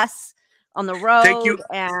success on the road. Thank you.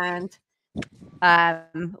 And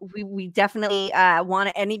we definitely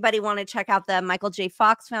anybody want to check out the Michael J.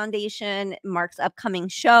 Fox Foundation, Mark's upcoming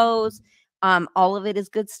shows. All of it is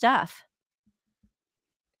good stuff.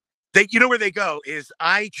 You know where they go is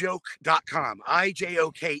ijoke.com,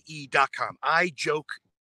 ijoke.com, ijoke.com.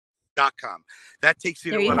 That takes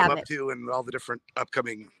you to what I'm up to and all the different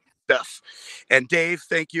upcoming stuff. And Dave,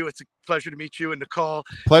 thank you. It's a pleasure to meet you. And Nicole,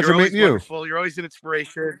 pleasure meeting you. Wonderful. You're always an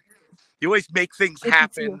inspiration. You always make things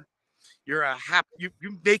happen. You're you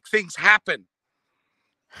make things happen.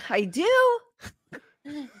 I do.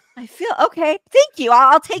 I feel okay. Thank you.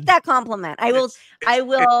 I'll take that compliment. I will.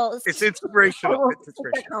 It's inspirational. It's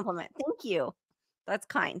inspirational. Compliment. Thank you. That's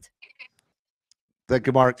kind. Thank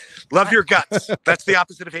you, Mark. Love your guts. That's the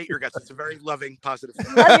opposite of hate your guts. It's a very loving, positive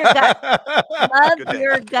thing. Love your gut. Love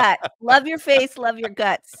your gut. Love your face. Love your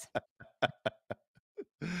guts.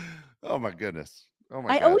 Oh my goodness. Oh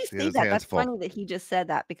my I always say that. That's funny that he just said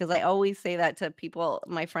that because I always say that to people,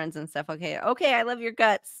 my friends and stuff. Okay, I love your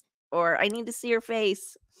guts, or I need to see your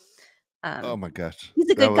face. Oh my gosh, he's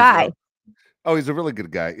a good guy. He's a really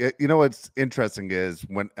good guy. You know what's interesting is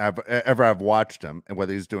whenever I've watched him, and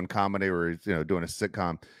whether he's doing comedy or he's doing a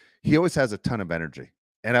sitcom, he always has a ton of energy.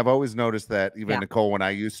 And I've always noticed that even Nicole, when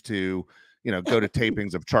I used to go to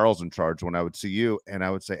tapings of Charles in Charge, when I would see you, and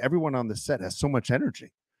I would say everyone on the set has so much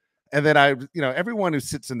energy. And then everyone who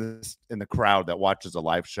sits in the crowd that watches a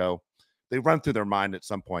live show, they run through their mind at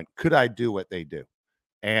some point, could I do what they do?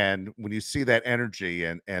 And when you see that energy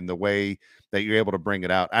and the way that you're able to bring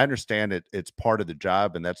it out, I understand it's part of the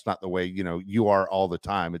job, and that's not the way you are all the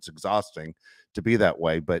time. It's exhausting to be that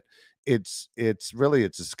way, but it's really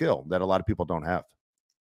a skill that a lot of people don't have.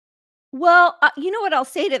 Well, you know what I'll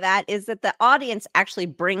say to that is that the audience actually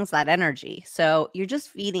brings that energy. So you're just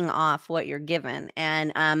feeding off what you're given.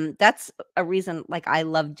 And that's a reason, like, I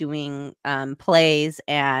love doing plays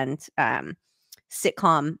and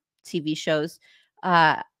sitcom TV shows.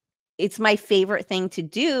 it's my favorite thing to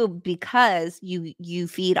do because you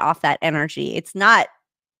feed off that energy. It's not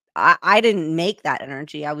I didn't make that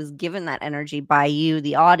energy. I was given that energy by you,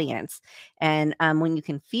 the audience. And when you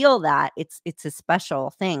can feel that, it's a special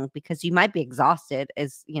thing because you might be exhausted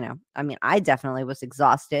as, I mean, I definitely was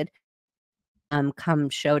exhausted come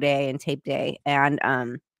show day and tape day. And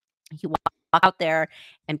you walk out there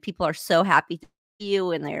and people are so happy to see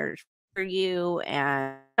you and they're for you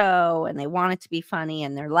and they want it to be funny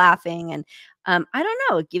and they're laughing. And I don't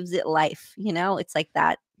know, it gives it life, it's like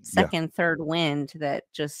that second, third wind that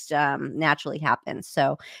just naturally happens.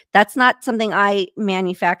 So that's not something I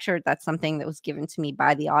manufactured. That's something that was given to me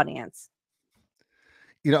by the audience.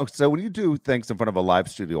 So when you do things in front of a live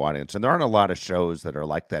studio audience, and there aren't a lot of shows that are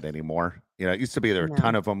like that anymore. It used to be there are a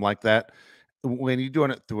ton of them like that. When you're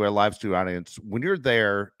doing it through a live studio audience, when you're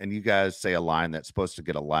there and you guys say a line that's supposed to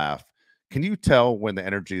get a laugh, can you tell when the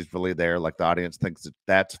energy is really there? Like the audience thinks that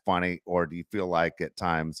that's funny, or do you feel like at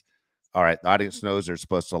times, all right, the audience knows they're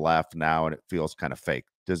supposed to laugh now and it feels kind of fake?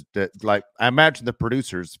 Like I imagine the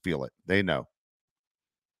producers feel it. They know.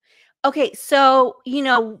 Okay, so,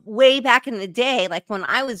 way back in the day, like when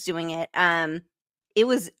I was doing it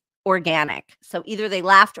was organic. So either they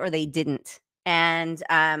laughed or they didn't. And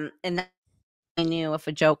then I knew if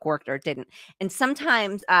a joke worked or it didn't. And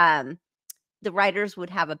sometimes the writers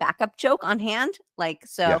would have a backup joke on hand. Like,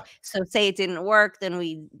 so say it didn't work, then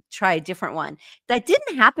we try a different one. That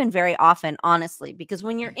didn't happen very often, honestly, because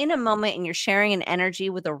when you're in a moment and you're sharing an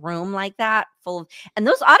energy with a room like that full of, and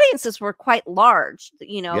those audiences were quite large,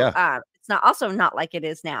 it's not like it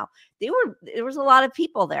is now. There was a lot of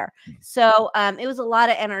people there. So it was a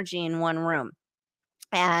lot of energy in one room.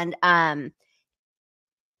 And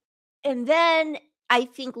then I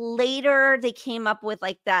think later they came up with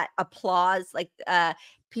like that applause, like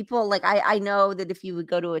people like I know that if you would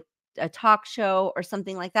go to a talk show or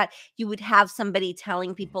something like that, you would have somebody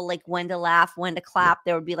telling people like when to laugh, when to clap.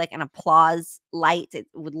 There would be like an applause light. It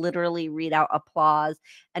would literally read out applause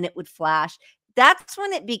and it would flash. That's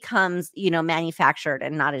when it becomes, manufactured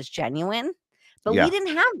and not as genuine. But we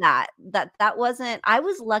didn't have that. That wasn't, I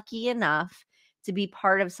was lucky enough to be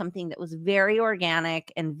part of something that was very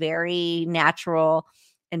organic and very natural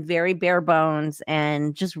and very bare bones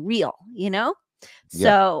and just real,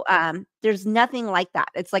 So there's nothing like that.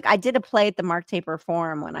 It's like I did a play at the Mark Taper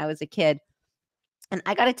Forum when I was a kid. And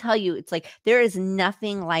I got to tell you, it's like there is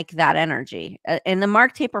nothing like that energy. And the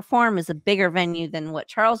Mark Taper Forum is a bigger venue than what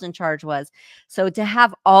Charles in Charge was. So to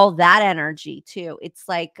have all that energy too, it's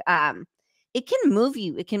like it can move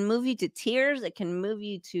you. It can move you to tears. It can move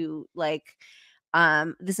you to like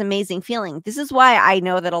this amazing feeling. This is why I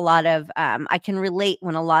know that a lot of I can relate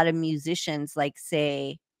when a lot of musicians like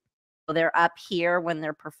say they're up here when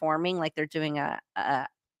they're performing, like they're doing a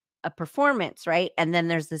performance, right? And then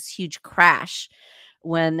there's this huge crash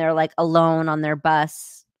when they're like alone on their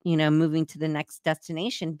bus, moving to the next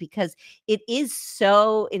destination, because it is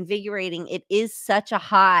so invigorating. It is such a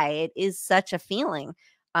high. It is such a feeling.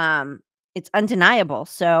 It's undeniable.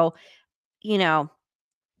 So,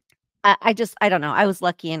 I don't know. I was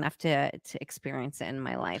lucky enough to experience it in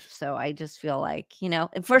my life. So I just feel like,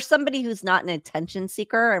 for somebody who's not an attention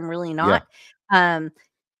seeker, I'm really not.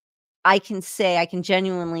 I can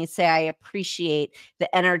genuinely say I appreciate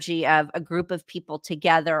the energy of a group of people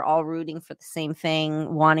together, all rooting for the same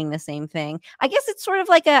thing, wanting the same thing. I guess it's sort of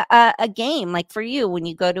like a game, like for you when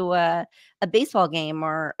you go to a baseball game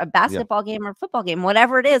or a basketball game or football game,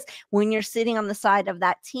 whatever it is, when you're sitting on the side of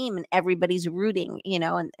that team and everybody's rooting,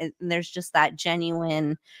 and there's just that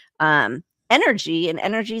genuine energy, and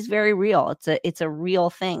energy is very real. It's a real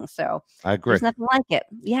thing. So I agree. There's nothing like it.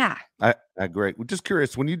 Yeah. I agree. We're just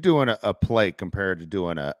curious, when you're doing a play compared to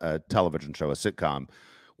doing a television show, a sitcom,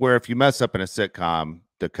 where if you mess up in a sitcom,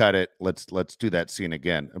 to cut it, let's do that scene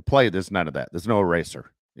again. A play, there's none of that. There's no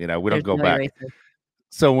eraser. We don't go back. Eraser.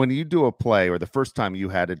 So when you do a play, or the first time you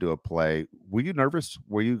had to do a play, were you nervous?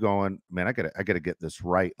 Were you going, man, I gotta get this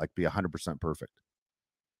right, like be 100% perfect?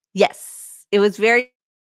 Yes, it was very,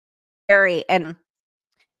 very, and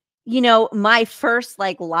my first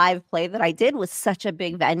like live play that I did was such a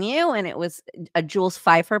big venue, and it was a Jules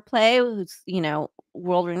Pfeiffer play, who's,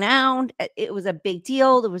 world renowned. It was a big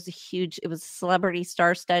deal. It was a celebrity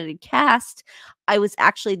star-studded cast. I was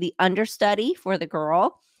actually the understudy for the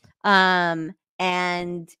girl.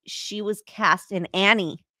 And she was cast in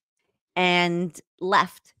Annie and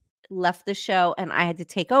left the show, and I had to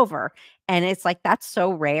take over. And it's like, that's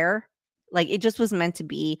so rare. Like it just was meant to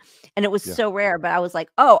be. And it was so rare, but I was like,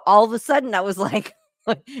 oh, all of a sudden I was like,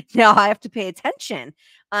 now I have to pay attention.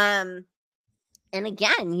 And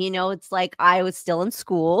again, you know, it's like I was still in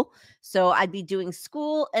school, so I'd be doing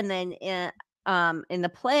school, and then in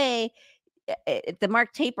the play, at the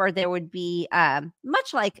Mark Taper, there would be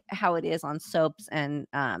much like how it is on soaps and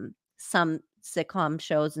some sitcom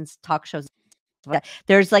shows and talk shows.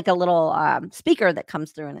 There's like a little speaker that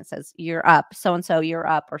comes through and it says, "You're up, so and so, you're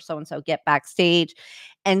up," or "So and so, get backstage."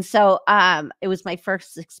 And so it was my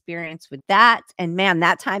first experience with that. And man,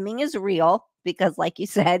 that timing is real because, like you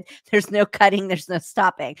said, there's no cutting, there's no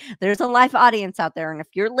stopping. There's a live audience out there. And if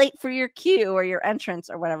you're late for your cue or your entrance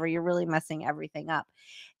or whatever, you're really messing everything up.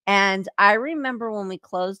 And I remember when we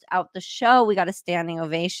closed out the show, we got a standing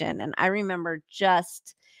ovation. And I remember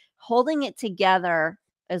just holding it together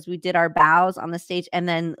as we did our bows on the stage and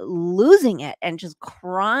then losing it and just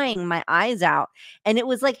crying my eyes out. And it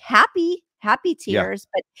was like happy tears,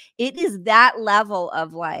 but it is that level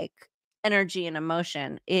of like energy and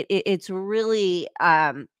emotion. It's really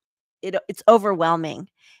it's overwhelming,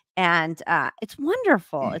 and it's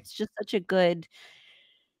wonderful. It's just such a good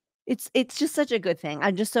it's just such a good thing.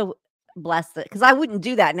 I'm just so blessed that because I wouldn't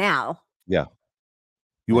do that now. Yeah.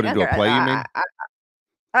 You wouldn't do a play, you mean?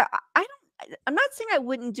 I'm not saying I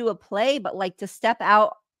wouldn't do a play, but like to step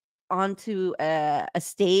out onto a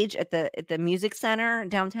stage at the music center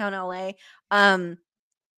downtown LA. I'm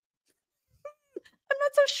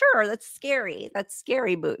not so sure. That's scary. That's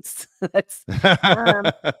scary boots. That's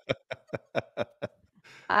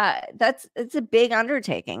it's a big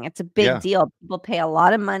undertaking. It's a big deal. People pay a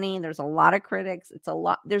lot of money. There's a lot of critics.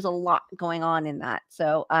 There's a lot going on in that.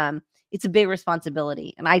 So it's a big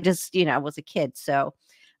responsibility. And I just, you know, I was a kid. So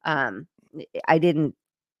I didn't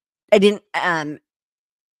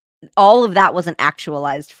all of that wasn't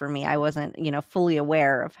actualized for me. I wasn't, you know, fully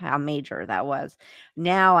aware of how major that was.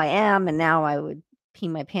 Now I am, and now I would pee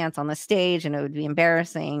my pants on the stage and it would be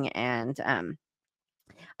embarrassing. And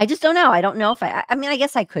I just don't know. I don't know if I mean, I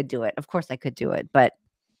guess I could do it. Of course I could do it, but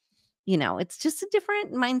you know, it's just a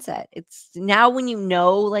different mindset. It's now when you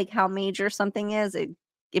know like how major something is,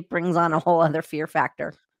 it brings on a whole other fear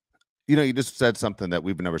factor. You know, you just said something that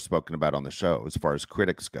we've never spoken about on the show as far as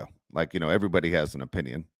critics go. Like, you know, everybody has an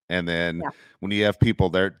opinion. And then when you have people,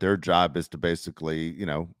 their job is to basically, you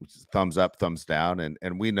know, thumbs up, thumbs down.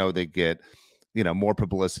 And we know they get, you know, more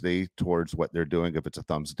publicity towards what they're doing if it's a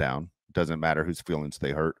thumbs down. It doesn't matter whose feelings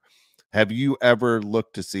they hurt. Have you ever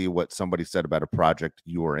looked to see what somebody said about a project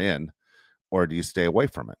you were in, or do you stay away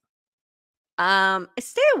from it? I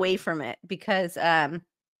stay away from it because I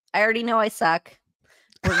already know I suck.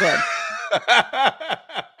 We're good.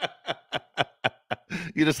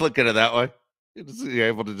 You just look at it that way. You're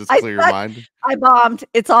able to just clear your mind. I bombed.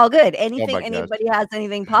 It's all good. Anything anybody has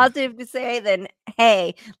anything positive to say, then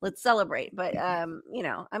hey, let's celebrate. But you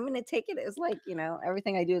know, I'm gonna take it as like, you know,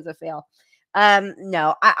 everything I do is a fail.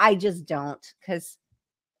 No, I just don't, because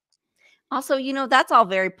also, you know, that's all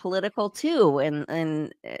very political too,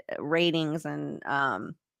 and ratings and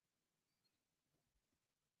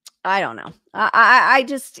I don't know. I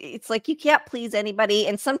just, it's like you can't please anybody.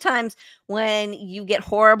 And sometimes when you get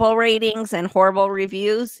horrible ratings and horrible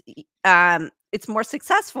reviews, it's more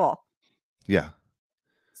successful. Yeah.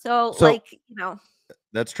 So like, you know.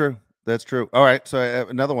 That's true. That's true. All right. So I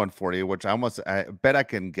have another one for you, which I bet I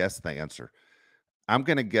can guess the answer. I'm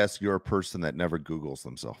going to guess you're a person that never Googles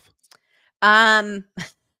themselves.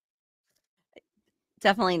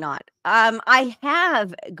 Definitely not. I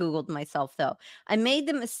have Googled myself though. I made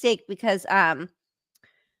the mistake because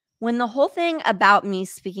when the whole thing about me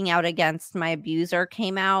speaking out against my abuser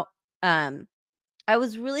came out, I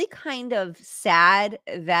was really kind of sad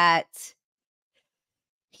that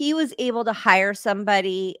he was able to hire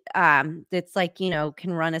somebody that's like, you know,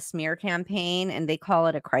 can run a smear campaign, and they call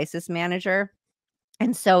it a crisis manager.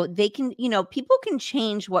 And so they can, you know, people can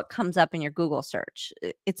change what comes up in your Google search.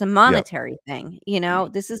 It's a monetary thing, you know,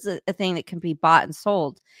 this is a thing that can be bought and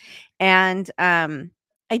sold. And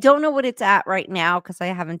I don't know what it's at right now because I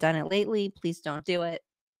haven't done it lately. Please don't do it.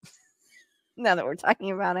 Now that we're talking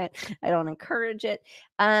about it, I don't encourage it.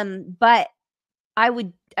 But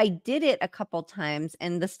I did it a couple times,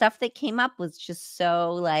 and the stuff that came up was just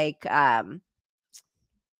so like,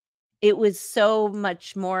 it was so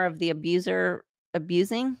much more of the abuser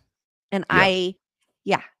abusing. And I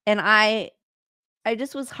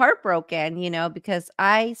just was heartbroken, you know, because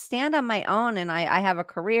I stand on my own, and I have a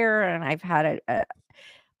career, and I've had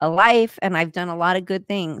a life, and I've done a lot of good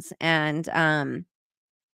things. And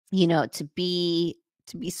you know, to be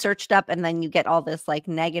searched up, and then you get all this like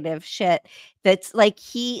negative shit that's like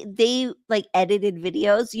they like edited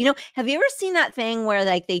videos. You know, have you ever seen that thing where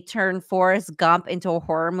like they turn Forrest Gump into a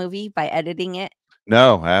horror movie by editing it?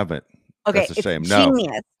 No, I haven't. Okay, that's a shame.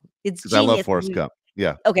 Genius. It's Because I love genius. Forrest Gump.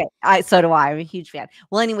 Yeah. Okay, so do I. I'm a huge fan.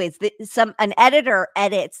 Well, anyways, an editor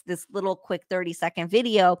edits this little quick 30-second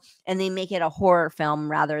video, and they make it a horror film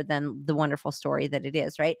rather than the wonderful story that it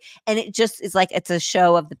is, right? And it just is like it's a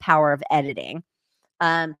show of the power of editing.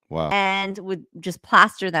 Wow. And would just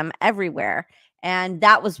plaster them everywhere. And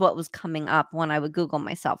that was what was coming up when I would Google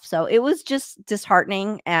myself. So it was just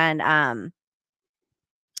disheartening. And I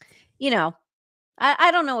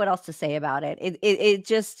don't know what else to say about it.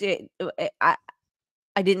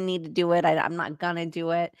 I didn't need to do it. I'm not gonna do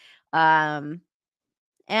it. And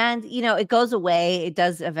it goes away. It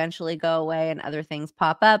does eventually go away and other things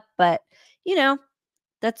pop up. But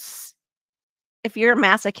that's, if you're a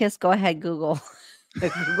masochist, go ahead, Google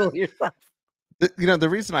yourself. The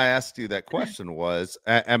reason I asked you that question was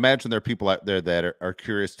I imagine there are people out there that are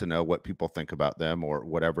curious to know what people think about them or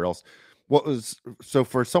whatever else. So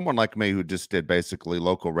for someone like me who just did basically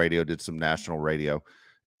local radio, did some national radio,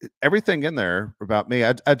 everything in there about me,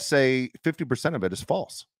 I'd say 50% of it is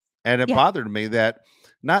false. And it bothered me that,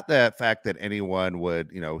 not the fact that anyone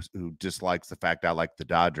would, who dislikes the fact I like the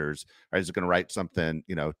Dodgers is going to write something,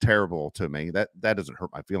 terrible to me. That doesn't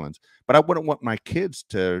hurt my feelings. But I wouldn't want my kids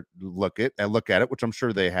to look at it, which I'm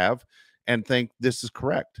sure they have, and think this is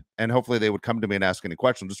correct. And hopefully they would come to me and ask any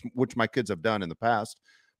questions, which my kids have done in the past.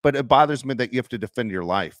 But it bothers me that you have to defend your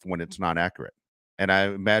life when it's not accurate. And I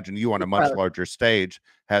imagine you on a much larger stage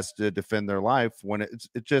has to defend their life when it's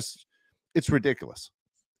ridiculous.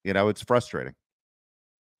 It's frustrating.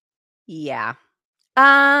 Yeah.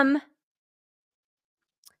 I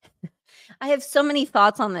have so many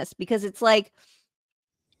thoughts on this because it's like,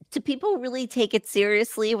 do people really take it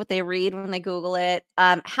seriously what they read when they Google it?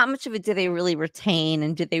 How much of it do they really retain,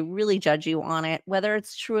 and do they really judge you on it, whether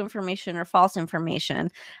it's true information or false information?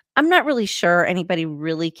 I'm not really sure anybody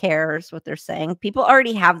really cares what they're saying. People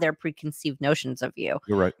already have their preconceived notions of you.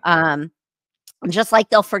 You're right. Just like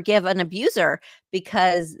they'll forgive an abuser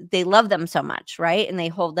because they love them so much, right? And they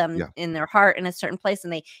hold them in their heart in a certain place,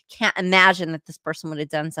 and they can't imagine that this person would have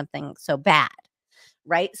done something so bad,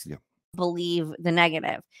 right? Yeah. Believe the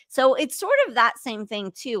negative. So it's sort of that same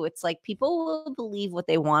thing too. It's like people will believe what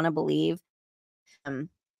they want to believe. And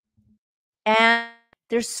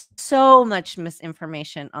there's so much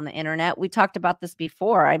misinformation on the internet. We talked about this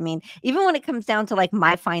before. I mean, even when it comes down to like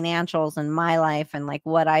my financials and my life and like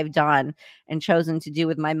what I've done and chosen to do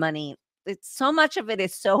with my money, it's so much of it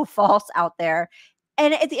is so false out there.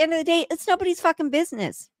 And at the end of the day, it's nobody's fucking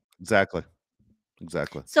business. Exactly.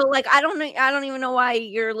 So like, I don't even know why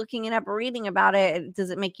you're looking it up or reading about it.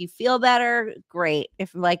 Does it make you feel better? Great.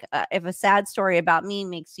 If if a sad story about me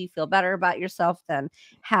makes you feel better about yourself, then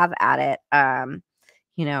have at it. I'll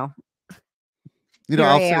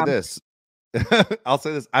say this. I'll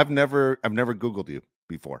say this. I've never Googled you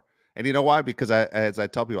before. And you know why? Because as I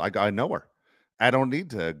tell people, I know her. I don't need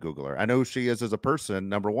to Google her. I know who she is as a person.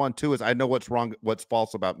 Number one. Two is I know what's wrong, what's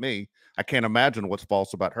false about me. I can't imagine what's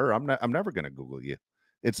false about her. I'm never going to Google you.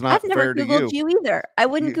 It's not fair to you. I've never Googled you either. I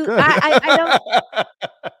wouldn't Google. I don't.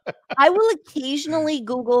 I will occasionally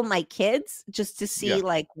Google my kids just to see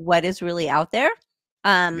like what is really out there.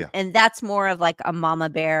 And that's more of like a mama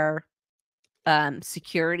bear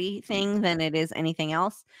security thing than it is anything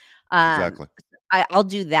else. Exactly. I'll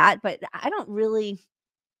do that, but I don't really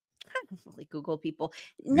Google people.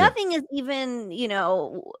 Nothing is even,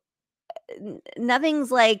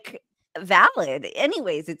 nothing's like valid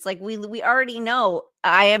anyways. It's like we already know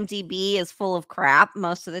IMDb is full of crap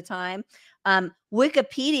most of the time.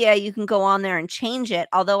 Wikipedia, you can go on there and change it,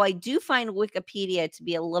 although I do find Wikipedia to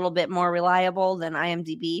be a little bit more reliable than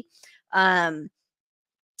IMDb.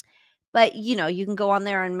 But you can go on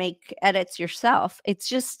there and make edits yourself. It's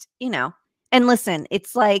just, and listen,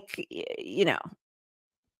 it's like,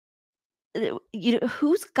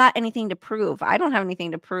 who's got anything to prove? I don't have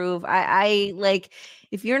anything to prove. I like,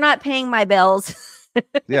 if you're not paying my bills,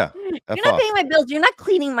 you're not paying my bills, you're not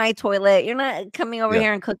cleaning my toilet, you're not coming over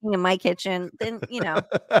here and cooking in my kitchen, then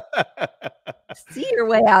see your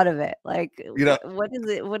way out of it. Like, what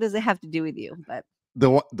does it have to do with you? But the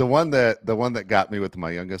one that got me with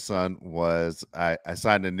my youngest son was I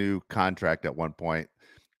signed a new contract at one point.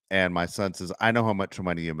 And my son says, I know how much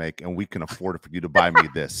money you make, and we can afford for you to buy me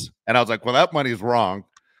this. And I was like, well, that money's wrong.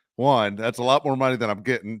 One, that's a lot more money than I'm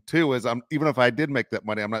getting. Two is even if I did make that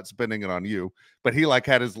money, I'm not spending it on you. But he like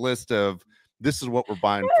had his list of this is what we're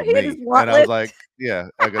buying for me. And I was like, yeah,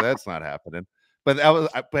 okay, that's not happening. But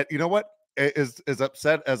but you know what? As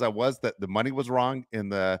upset as I was that the money was wrong in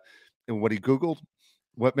what he Googled,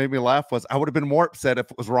 what made me laugh was I would have been more upset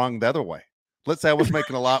if it was wrong the other way. Let's say I was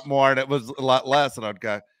making a lot more and it was a lot less, and I'd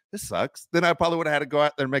go, this sucks. Then I probably would have had to go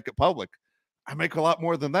out there and make it public. I make a lot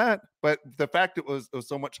more than that. But the fact it was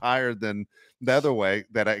so much higher than the other way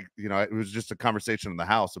that it was just a conversation in the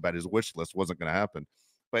house about his wish list wasn't going to happen.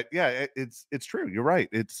 But yeah, it's true. You're right.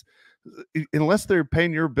 It's unless they're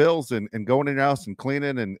paying your bills and going in your house and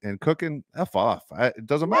cleaning and cooking, F off. It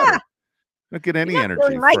doesn't matter. Don't get any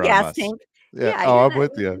energy my from gas us. tank. Yeah. Yeah, Oh, I'm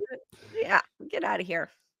with you. Yeah, get out of here.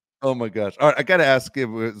 Oh my gosh. All right. I got to ask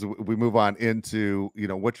you as we move on into,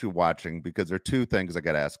 what you're watching, because there are two things I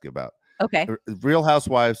got to ask you about. Okay. Real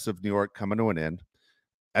Housewives of New York coming to an end.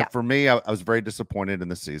 And Yeah. for me, I was very disappointed in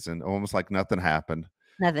the season. Almost like nothing happened.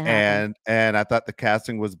 Nothing happened. And I thought the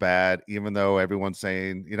casting was bad, even though everyone's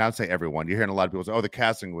saying, I'd say everyone. You're hearing a lot of people say, oh, the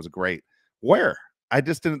casting was great. Where? I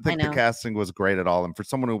just didn't think the casting was great at all. And for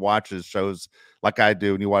someone who watches shows like I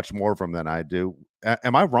do, and you watch more of them than I do,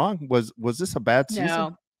 am I wrong? Was this a bad season?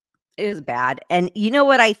 No, it was bad. And you know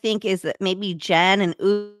what I think is that maybe Jen and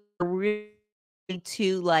U are really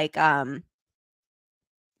too like I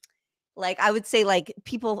would say like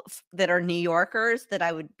people that are New Yorkers that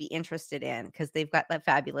I would be interested in, because they've got that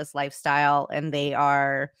fabulous lifestyle and they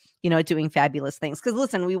are, doing fabulous things. Because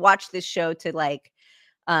listen, we watch this show to like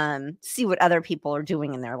see what other people are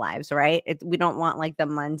doing in their lives, right? We don't want like the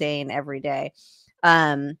mundane everyday.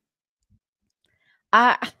 It's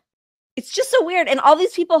just so weird. And all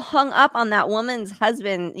these people hung up on that woman's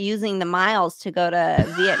husband using the miles to go to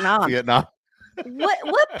Vietnam.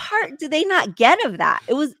 What part did they not get of that?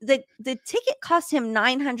 It was the ticket cost him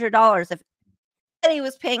 $900. If anybody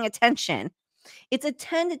was paying attention, it's a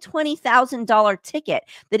 $10,000 to $20,000 ticket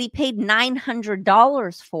that he paid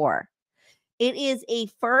 $900 for. It is a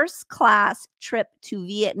first class trip to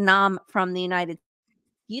Vietnam from the United States.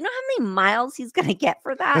 You know how many miles he's going to get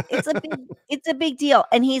for that? It's a big deal.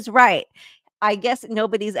 And he's right. I guess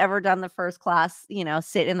nobody's ever done the first class,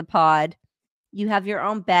 sit in the pod. You have your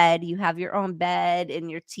own bed. You have your own bed and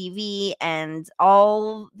your TV and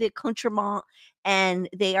all the accoutrement, and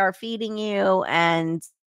they are feeding you and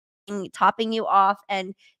topping you off,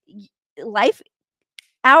 and life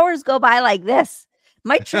hours go by like this.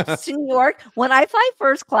 My trips to New York, when I fly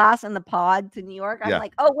first class in the pod to New York, I'm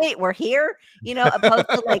like, oh, wait, we're here, opposed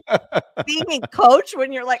to like being in coach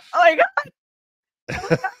when you're like, oh my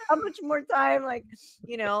God, how much more time? Like,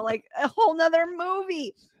 like a whole nother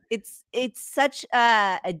movie. It's such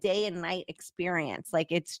a day and night experience. Like,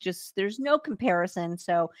 it's just, there's no comparison.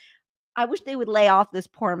 So I wish they would lay off this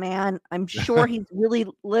poor man. I'm sure he's really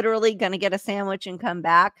literally going to get a sandwich and come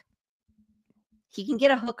back. He can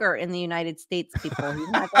get a hooker in the United States, people. He's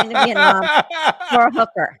not going to Vietnam for a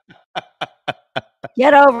hooker.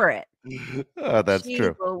 Get over it. Oh, that's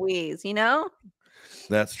true. Louise,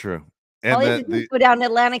 That's true. And all he has to do is go down to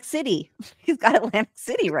Atlantic City. He's got Atlantic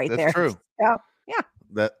City right there. That's true. So, yeah.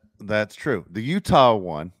 That's true. The Utah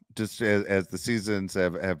one, just as the seasons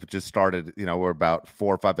have just started, we're about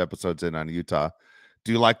 4 or 5 episodes in on Utah.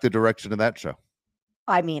 Do you like the direction of that show?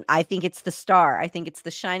 I mean, I think it's the star. I think it's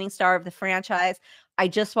the shining star of the franchise. I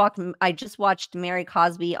just watched Mary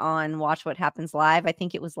Cosby on Watch What Happens Live. I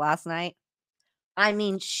think it was last night. I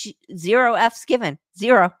mean, 0 F's given.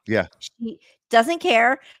 0. Yeah. She doesn't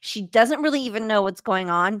care. She doesn't really even know what's going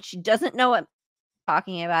on. She doesn't know what I'm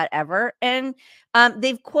talking about ever. And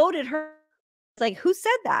they've quoted her. It's like, who said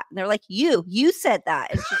that? And they're like, you said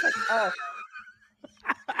that. And she's like, oh.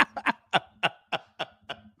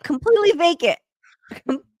 Completely vacant.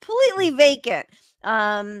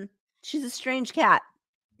 She's a strange cat.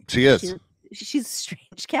 She is. She's a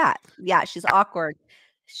strange cat. Yeah, she's awkward.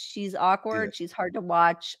 She's awkward. Yeah. She's hard to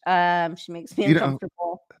watch. She makes me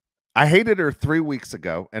uncomfortable. I hated her 3 weeks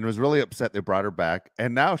ago and was really upset they brought her back.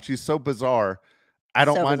 And now she's so bizarre. I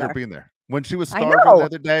don't mind her being there. When she was starving the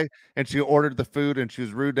other day and she ordered the food and she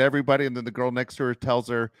was rude to everybody, and then the girl next to her tells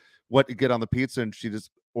her what to get on the pizza, and she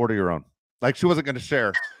just order your own. Like she wasn't going to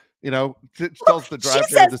share. She tells the driver,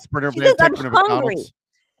 the Sprinter man, take her to McDonald's.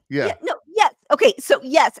 Yeah. No. Yes. Okay. So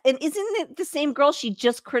yes. And isn't it the same girl she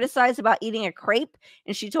just criticized about eating a crepe?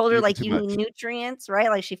 And she told her like you need nutrients, right?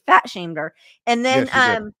 Like she fat shamed her. And then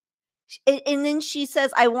and then she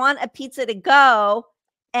says, I want a pizza to go.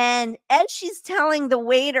 And as she's telling the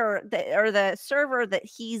waiter or the server that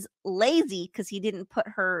he's lazy because he didn't put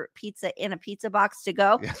her pizza in a pizza box to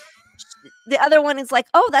go, the other one is like,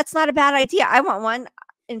 oh, that's not a bad idea. I want one.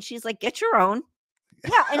 And she's like, get your own.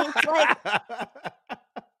 Yeah. And it's like,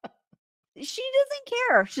 she doesn't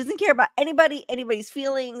care. She doesn't care about anybody's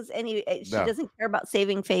feelings. She doesn't care about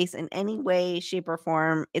saving face in any way, shape, or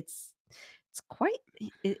form. It's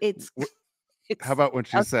how about when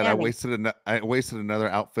she said, I wasted another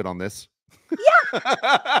outfit on this? Yeah.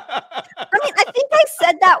 I mean, I think I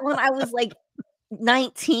said that when I was like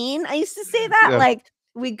 19. I used to say that. Yeah. Like,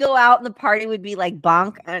 we'd go out and the party would be like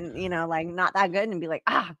bonk and, you know, like not that good and be like,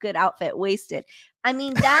 good outfit, wasted. I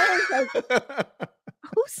mean, that is like,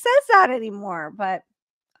 who says that anymore? But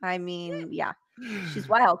I mean, yeah, she's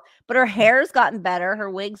wild. But her hair's gotten better. Her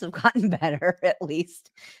wigs have gotten better at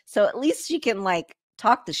least. So at least she can like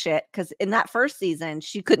talk the shit, because in that first season,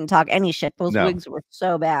 she couldn't talk any shit. Those wigs were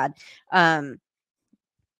so bad.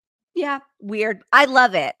 Yeah, weird. I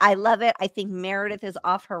love it. I love it. I think Meredith is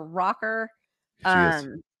off her rocker. She is.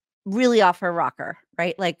 Really off her rocker,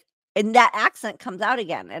 right? Like, and that accent comes out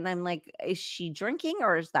again. And I'm like, is she drinking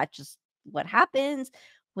or is that just what happens?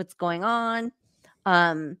 What's going on?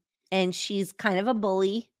 And she's kind of a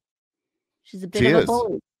bully. She's a bit of a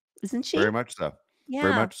bully, isn't she? Very much so. Yeah.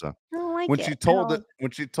 Very much so. I don't like when it. she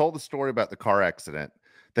told the story about the car accident,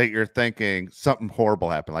 that you're thinking something horrible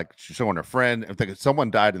happened, like she's showing her friend and thinking someone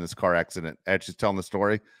died in this car accident as she's telling the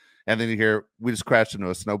story. And then you hear, we just crashed into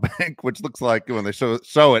a snowbank, which looks like when they show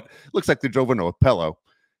it, looks like they drove into a pillow.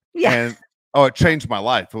 Yeah. And it changed my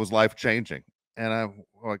life. It was life changing. And I'm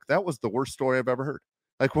like, that was the worst story I've ever heard.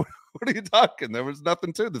 Like, what are you talking? There was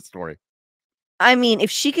nothing to the story. I mean, if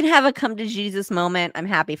she can have a come to Jesus moment, I'm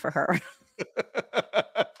happy for her.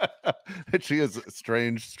 She is a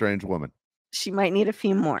strange, strange woman. She might need a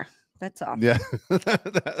few more. That's all. Yeah,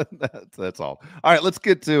 that's all. All right, let's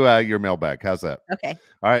get to your mailbag. How's that? Okay.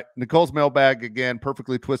 All right, Nicole's mailbag again,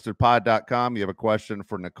 perfectlytwistedpod.com. You have a question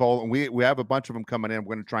for Nicole, and we have a bunch of them coming in.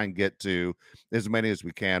 We're going to try and get to as many as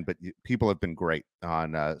we can, but people have been great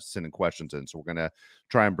on sending questions in, so we're going to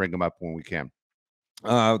try and bring them up when we can.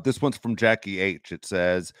 This one's from Jackie H. It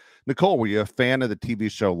says, Nicole, were you a fan of the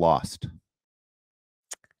TV show Lost?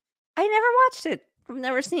 I never watched it. I've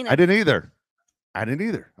never seen it. I didn't either.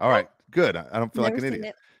 All right, good. I don't feel like an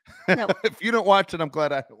idiot. Nope. If you don't watch it, I'm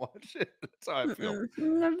glad I didn't watch it. That's how I feel.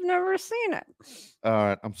 I've never seen it. All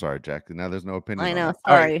right, I'm sorry, Jackie. Now there's no opinion. I know.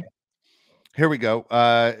 Sorry. Right. Here we go.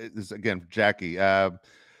 This is again Jackie.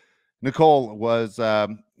 Nicole, was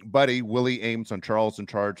Buddy Willie Ames on Charles in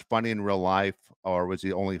Charge funny in real life, or was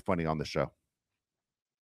he only funny on the show?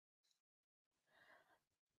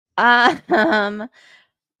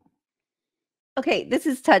 Okay, this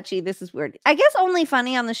is touchy. This is weird. I guess only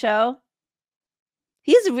funny on the show.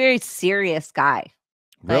 He's a very serious guy.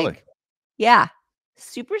 Really? Like, yeah.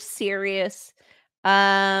 Super serious.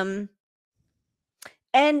 And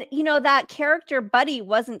you know, that character Buddy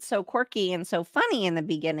wasn't so quirky and so funny in the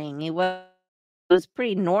beginning. He was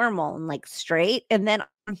pretty normal and like straight. And then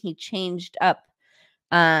he changed up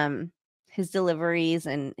his deliveries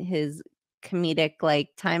and his comedic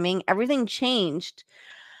like timing. Everything changed.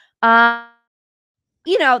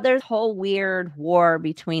 You know, there's a whole weird war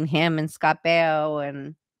between him and Scott Baio,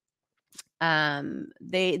 and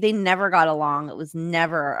they never got along. It was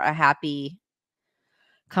never a happy,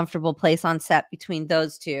 comfortable place on set between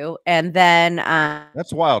those two. And then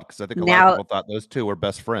that's wild, because I think a lot of people thought those two were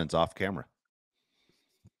best friends off camera.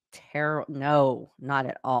 No, not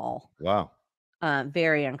at all. Wow.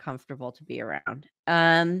 Very uncomfortable to be around.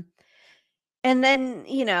 And then,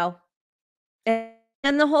 you know,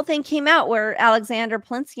 and the whole thing came out where Alexander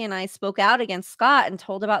Plinsky and I spoke out against Scott and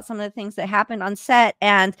told about some of the things that happened on set.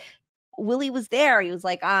 And Willie was there. He was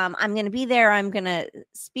like, I'm going to be there. I'm going to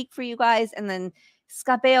speak for you guys. And then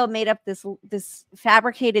Scott Baio made up this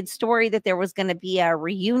fabricated story that there was going to be a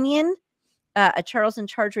reunion, a Charles in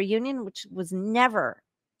Charge reunion, which was never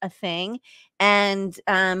a thing. And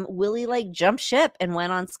Willie like jumped ship and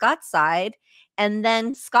went on Scott's side. And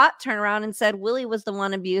then Scott turned around and said Willie was the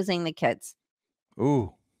one abusing the kids.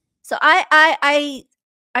 Ooh. So I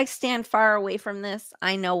stand far away from this.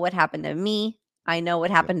 I know what happened to me. I know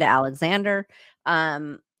what happened to Alexander.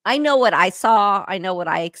 I know what I saw. I know what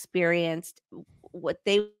I experienced. What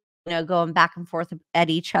they going back and forth at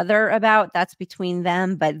each other about, that's between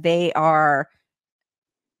them, but they are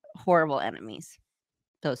horrible enemies.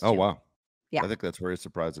 Those two. Oh wow. Yeah. I think that's very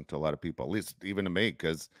surprising to a lot of people, at least even to me,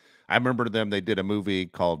 because I remember they did a movie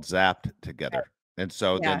called Zapped together. And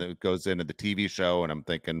so then it goes into the TV show, and I'm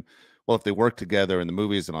thinking, well, if they work together in the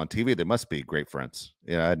movies and on TV, they must be great friends.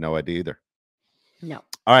 Yeah, I had no idea either. No.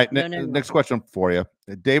 All right, next question for you.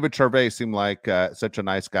 David Charvet seemed like such a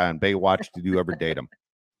nice guy on Baywatch. Did you ever date him?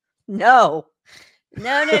 No.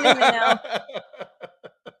 No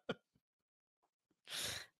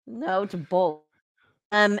to both.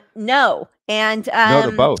 No. And no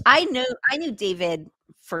to both. I knew David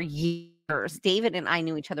for years. David and I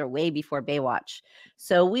knew each other way before Baywatch.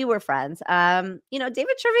 So we were friends. You know,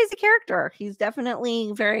 David Charvet's a character. He's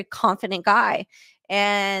definitely a very confident guy.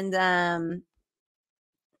 And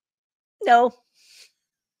no.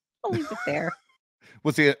 I'll leave it there.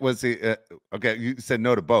 Was he okay, you said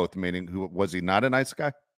no to both, meaning who was he not a nice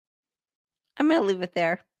guy? I'm gonna leave it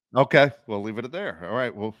there. Okay, we'll leave it at there. All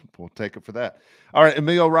right, we'll take it for that. All right,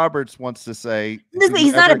 Emilio Roberts wants to say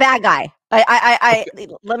He's not a bad guy. Okay.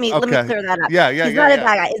 Let me clear that up. Yeah, He's not a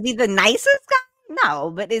bad guy. Is he the nicest guy?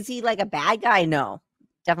 No, but is he like a bad guy? No,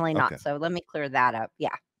 definitely not. Okay. So let me clear that up.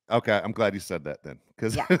 Yeah. Okay, I'm glad you said that then,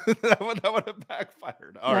 because Yeah. that would have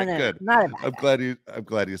backfired. All right, good. Not a bad guy. I'm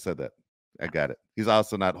glad you said that. I got it. He's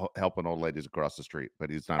also not helping old ladies across the street, but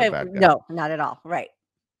he's not a bad guy. No, not at all. Right.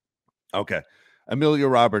 Okay. Amelia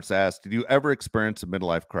Roberts asked, "Did you ever experience a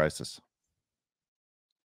midlife crisis?"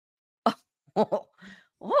 Oh,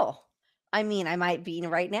 I mean, I might be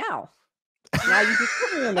right now. Now you just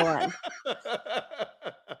put me into one.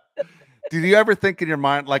 Did you ever think in your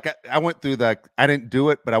mind, like I went through I didn't do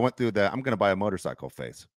it, but I went through I'm going to buy a motorcycle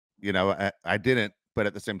phase. You know, I didn't, but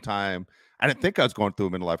at the same time, I didn't think I was going through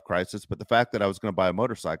a midlife crisis. But the fact that I was going to buy a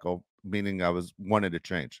motorcycle, meaning I was wanted to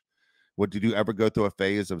change. What did you ever go through a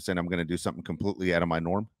phase of saying I'm going to do something completely out of my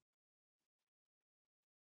norm?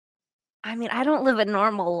 I mean, I don't live a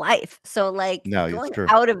normal life. So like going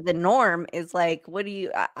out of the norm is like, what do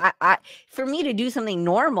you for me to do something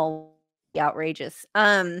normal would be outrageous.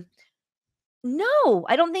 No,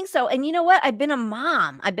 I don't think so. And you know what? I've been a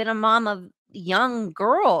mom. I've been a mom of young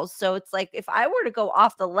girls. So it's like if I were to go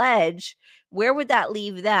off the ledge, where would that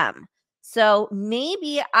leave them? So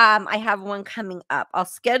maybe I have one coming up. I'll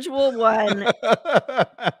schedule one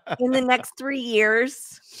in the next 3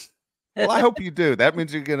 years. Well, I hope you do. That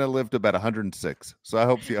means you're going to live to about 106. So I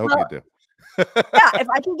hope you do. Yeah, if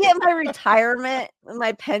I can get my retirement,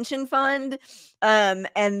 my pension fund, and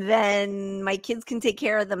then my kids can take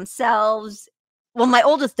care of themselves. Well, my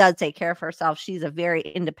oldest does take care of herself. She's a very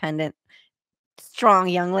independent, strong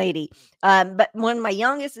young lady. But when my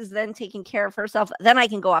youngest is then taking care of herself, then I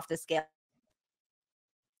can go off the scale.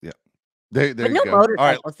 Yeah. There but no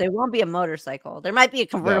motorcycles. Right. There won't be a motorcycle. There might be a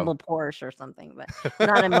convertible Porsche or something, but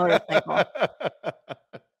not a motorcycle.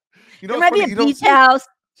 There might be a beach house.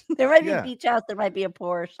 There might be a beach house. There might be a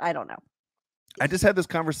Porsche. I don't know. I just had this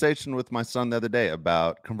conversation with my son the other day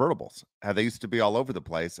about convertibles, how they used to be all over the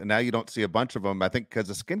place. And now you don't see a bunch of them, I think, because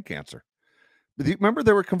of skin cancer. But you remember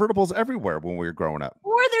there were convertibles everywhere when we were growing up.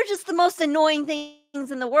 Or they're just the most annoying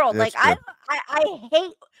things in the world. That's like I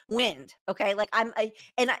hate wind. Okay. Like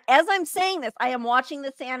as I'm saying this, I am watching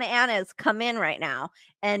the Santa Anas come in right now,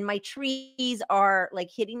 and my trees are like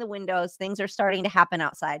hitting the windows. Things are starting to happen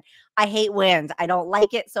outside. I hate wind. I don't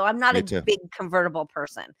like it. So I'm not a big convertible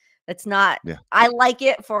person. It's not, I like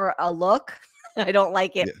it for a look. I don't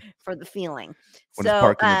like it for the feeling. When it's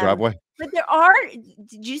parked in the driveway. But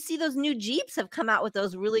did you see those new Jeeps have come out with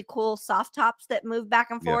those really cool soft tops that move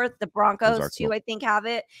back and forth? The Broncos too, I think, have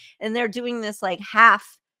it. And they're doing this like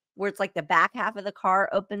half where it's like the back half of the car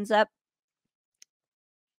opens up.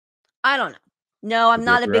 I don't know. No, I'm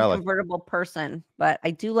not a big convertible person, but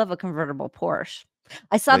I do love a convertible Porsche.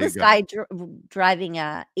 I saw this guy driving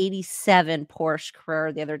a 87 Porsche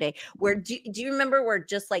Carrera the other day. Where do you remember where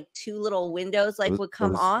just like two little windows would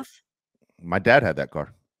come off? My dad had that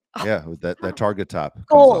car. Yeah, with that Target top.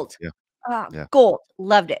 Gold. Gold.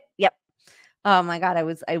 Loved it. Yep. Oh my God.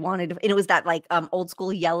 I wanted to, and it was that like old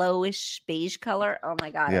school yellowish beige color. Oh my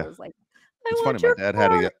God. I was like, it's funny.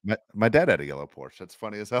 My dad had a yellow Porsche. That's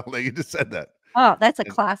funny as hell that you just said that. Oh, that's a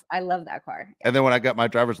class. I love that car. Yeah. And then when I got my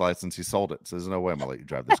driver's license, he sold it. So there's no way I'm gonna let you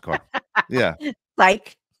drive this car. Yeah.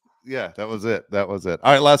 Like. Yeah, that was it. All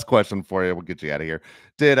right, last question for you. We'll get you out of here.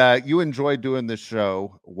 Did you enjoy doing this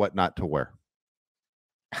show? What not to wear?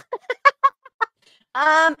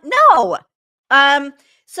 No.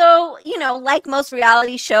 So, like most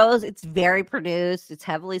reality shows, it's very produced, it's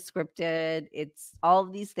heavily scripted, it's all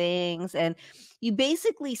of these things, and you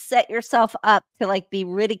basically set yourself up to like be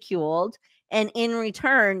ridiculed, and in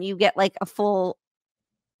return you get like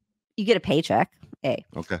you get a paycheck,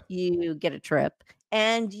 you get a trip,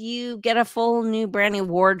 and you get a full new brand new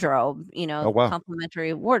wardrobe,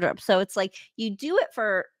 complimentary wardrobe. So it's like you do it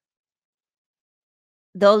for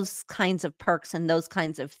those kinds of perks and those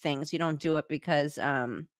kinds of things. You don't do it because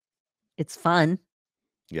it's fun.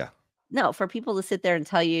 Yeah. No, for people to sit there and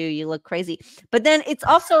tell you look crazy. But then it's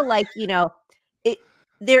also like,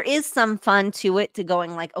 there is some fun to it, to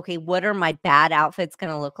going like, okay, what are my bad outfits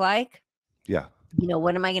going to look like? Yeah.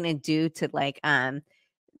 What am I going to do to like,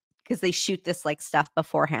 because they shoot this like stuff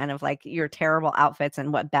beforehand of like your terrible outfits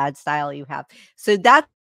and what bad style you have. So that's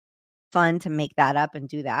fun to make that up and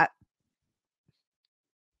do that.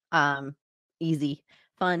 Easy,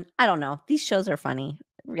 fun. I don't know. These shows are funny.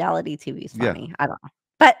 Reality TV is funny. I don't know.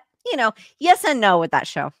 But, yes and no with that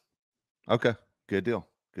show. Okay. Good deal.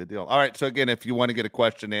 Good deal. All right. So again, if you want to get a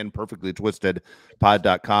question in,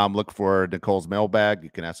 perfectlytwistedpod.com, look for Nicole's mailbag. You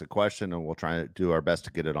can ask a question and we'll try to do our best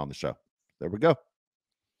to get it on the show. There we go.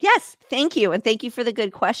 Yes, thank you. And thank you for the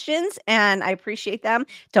good questions. And I appreciate them.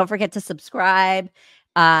 Don't forget to subscribe,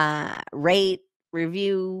 rate,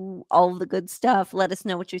 review, all of the good stuff. Let us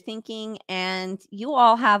know what you're thinking. And you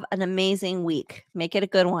all have an amazing week. Make it a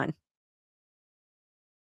good one.